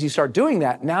then as you start doing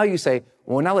that, now you say,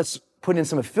 well, now let's put in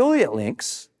some affiliate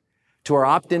links to our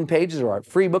opt-in pages or our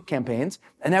free book campaigns,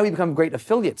 and now we become great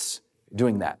affiliates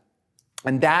doing that.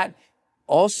 And that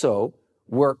also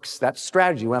works, that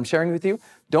strategy. When I'm sharing with you,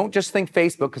 don't just think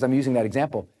Facebook, because I'm using that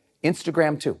example.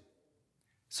 Instagram too.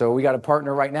 So we got a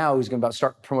partner right now who's going to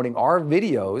start promoting our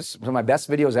videos, some of my best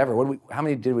videos ever. How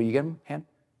many did we get him, Han?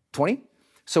 20?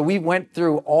 So we went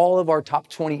through all of our top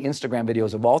 20 Instagram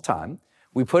videos of all time.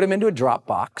 We put them into a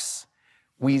Dropbox.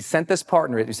 We sent this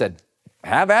partner it. We said,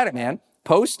 have at it, man.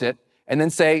 Post it. And then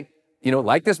say,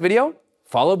 like this video,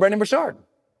 follow Brendon Burchard.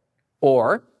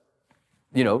 Or,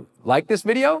 like this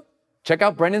video, check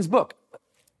out Brendon's book,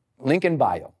 link in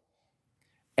bio.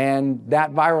 And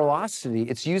that viralocity,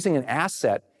 it's using an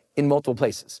asset in multiple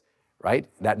places, right?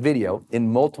 That video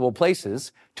in multiple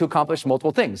places to accomplish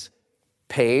multiple things.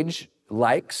 Page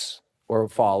likes or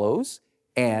follows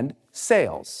and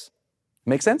sales.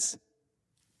 Make sense?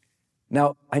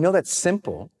 Now, I know that's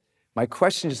simple. My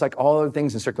question, just like all other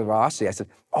things in circular velocity, I said,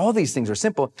 all these things are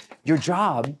simple. Your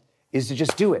job is to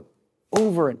just do it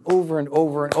over and over and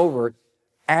over and over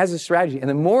as a strategy. And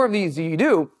the more of these you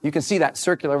do, you can see that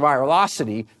circular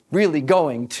viralocity really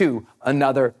going to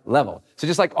another level. So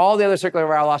just like all the other circular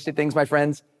viralocity things, my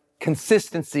friends,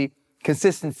 consistency,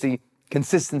 consistency,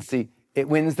 consistency, it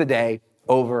wins the day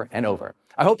over and over.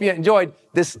 I hope you enjoyed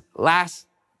this last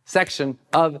section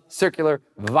of circular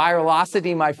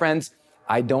viralocity, my friends.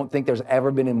 I don't think there's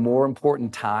ever been a more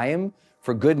important time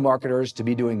for good marketers to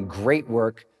be doing great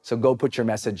work. So go put your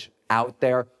message out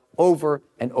there over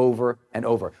and over and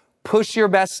over. Push your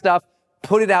best stuff,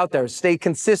 put it out there, stay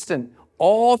consistent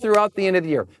all throughout the end of the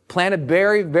year. Plan a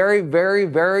very, very, very,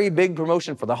 very big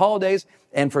promotion for the holidays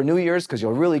and for New Year's because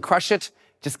you'll really crush it.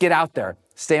 Just get out there,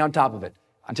 stay on top of it.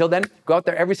 Until then, go out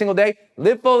there every single day,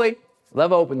 live fully,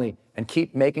 love openly, and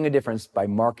keep making a difference by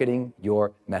marketing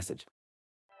your message.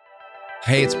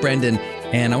 Hey, it's Brendon,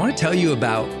 and I want to tell you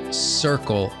about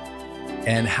Circle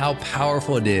and how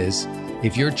powerful it is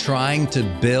if you're trying to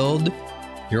build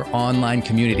your online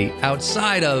community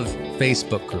outside of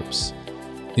Facebook groups.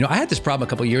 I had this problem a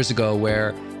couple years ago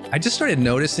where I just started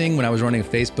noticing when I was running a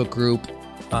Facebook group,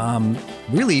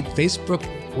 really Facebook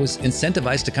was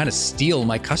incentivized to kind of steal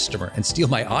my customer and steal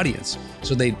my audience.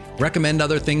 So they'd recommend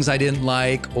other things I didn't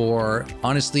like, or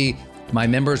honestly, my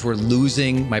members were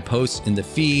losing my posts in the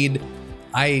feed.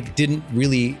 I didn't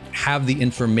really have the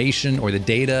information or the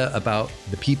data about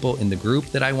the people in the group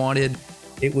that I wanted.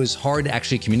 It was hard to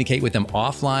actually communicate with them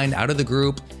offline, out of the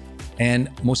group. And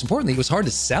most importantly, it was hard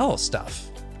to sell stuff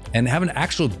and have an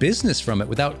actual business from it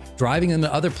without driving them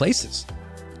to other places.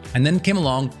 And then came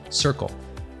along Circle.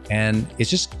 And it's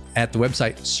just at the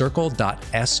website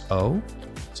circle.so.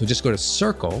 So just go to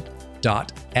circle.so.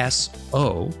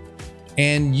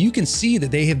 And you can see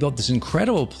that they have built this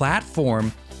incredible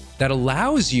platform that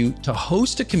allows you to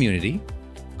host a community,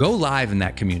 go live in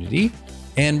that community,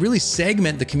 and really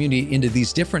segment the community into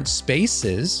these different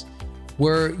spaces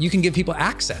where you can give people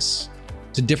access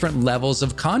to different levels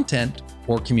of content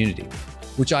or community,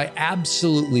 which I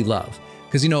absolutely love.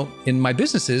 Because, in my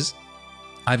businesses,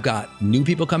 I've got new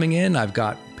people coming in, I've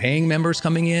got paying members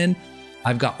coming in,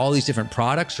 I've got all these different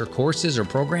products or courses or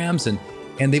programs, and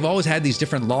they've always had these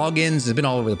different logins, it's been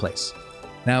all over the place.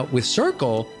 Now with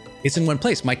Circle, it's in one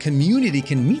place. My community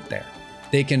can meet there.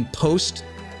 They can post,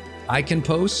 I can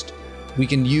post, we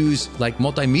can use like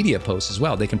multimedia posts as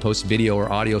well. They can post video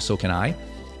or audio, so can I.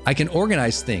 I can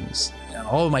organize things,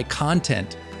 all of my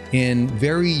content in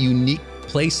very unique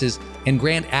places and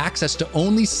grant access to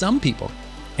only some people.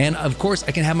 And of course,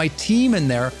 I can have my team in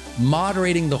there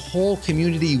moderating the whole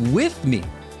community with me.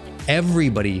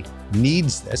 Everybody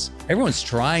needs this. Everyone's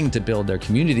trying to build their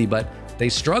community, but they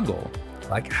struggle.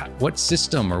 Like, what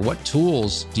system or what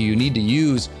tools do you need to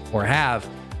use or have?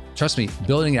 Trust me,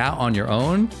 building it out on your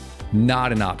own,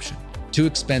 not an option. Too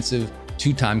expensive,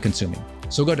 too time consuming.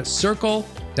 So go to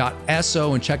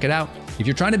circle.so and check it out. If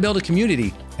you're trying to build a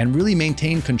community and really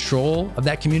maintain control of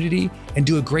that community and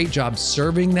do a great job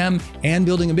serving them and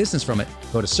building a business from it,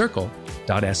 go to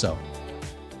circle.so.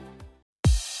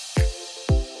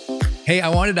 Hey, I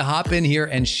wanted to hop in here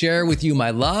and share with you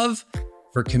my love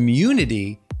for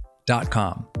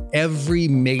community.com. Every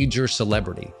major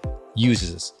celebrity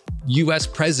uses this. US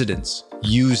presidents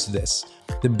use this.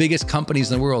 The biggest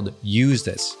companies in the world use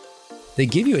this. They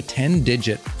give you a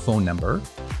 10-digit phone number,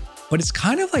 but it's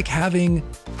kind of like having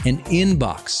an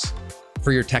inbox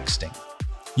for your texting.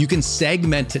 You can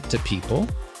segment it to people,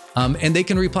 and they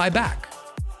can reply back.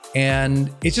 And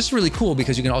it's just really cool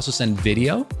because you can also send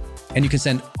video and you can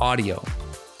send audio.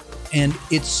 And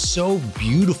it's so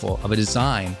beautiful of a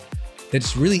design that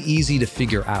it's really easy to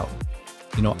figure out.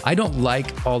 I don't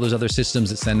like all those other systems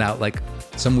that send out like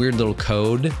some weird little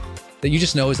code that you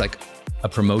just know is like a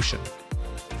promotion.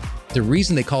 The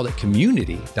reason they called it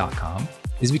community.com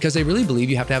is because they really believe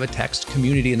you have to have a text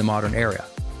community in the modern era.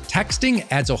 Texting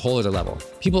adds a whole other level.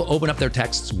 People open up their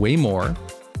texts way more.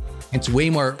 It's way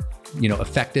more,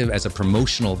 effective as a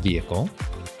promotional vehicle.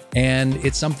 And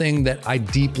it's something that I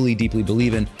deeply, deeply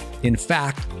believe in. In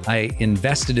fact, I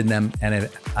invested in them and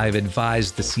I've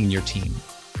advised the senior team.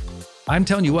 I'm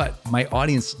telling you what, my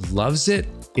audience loves it.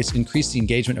 It's increased the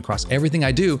engagement across everything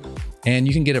I do. And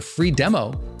you can get a free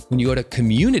demo when you go to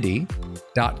community.so.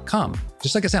 community.com.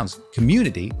 Just like it sounds,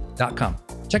 community.com.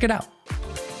 Check it out.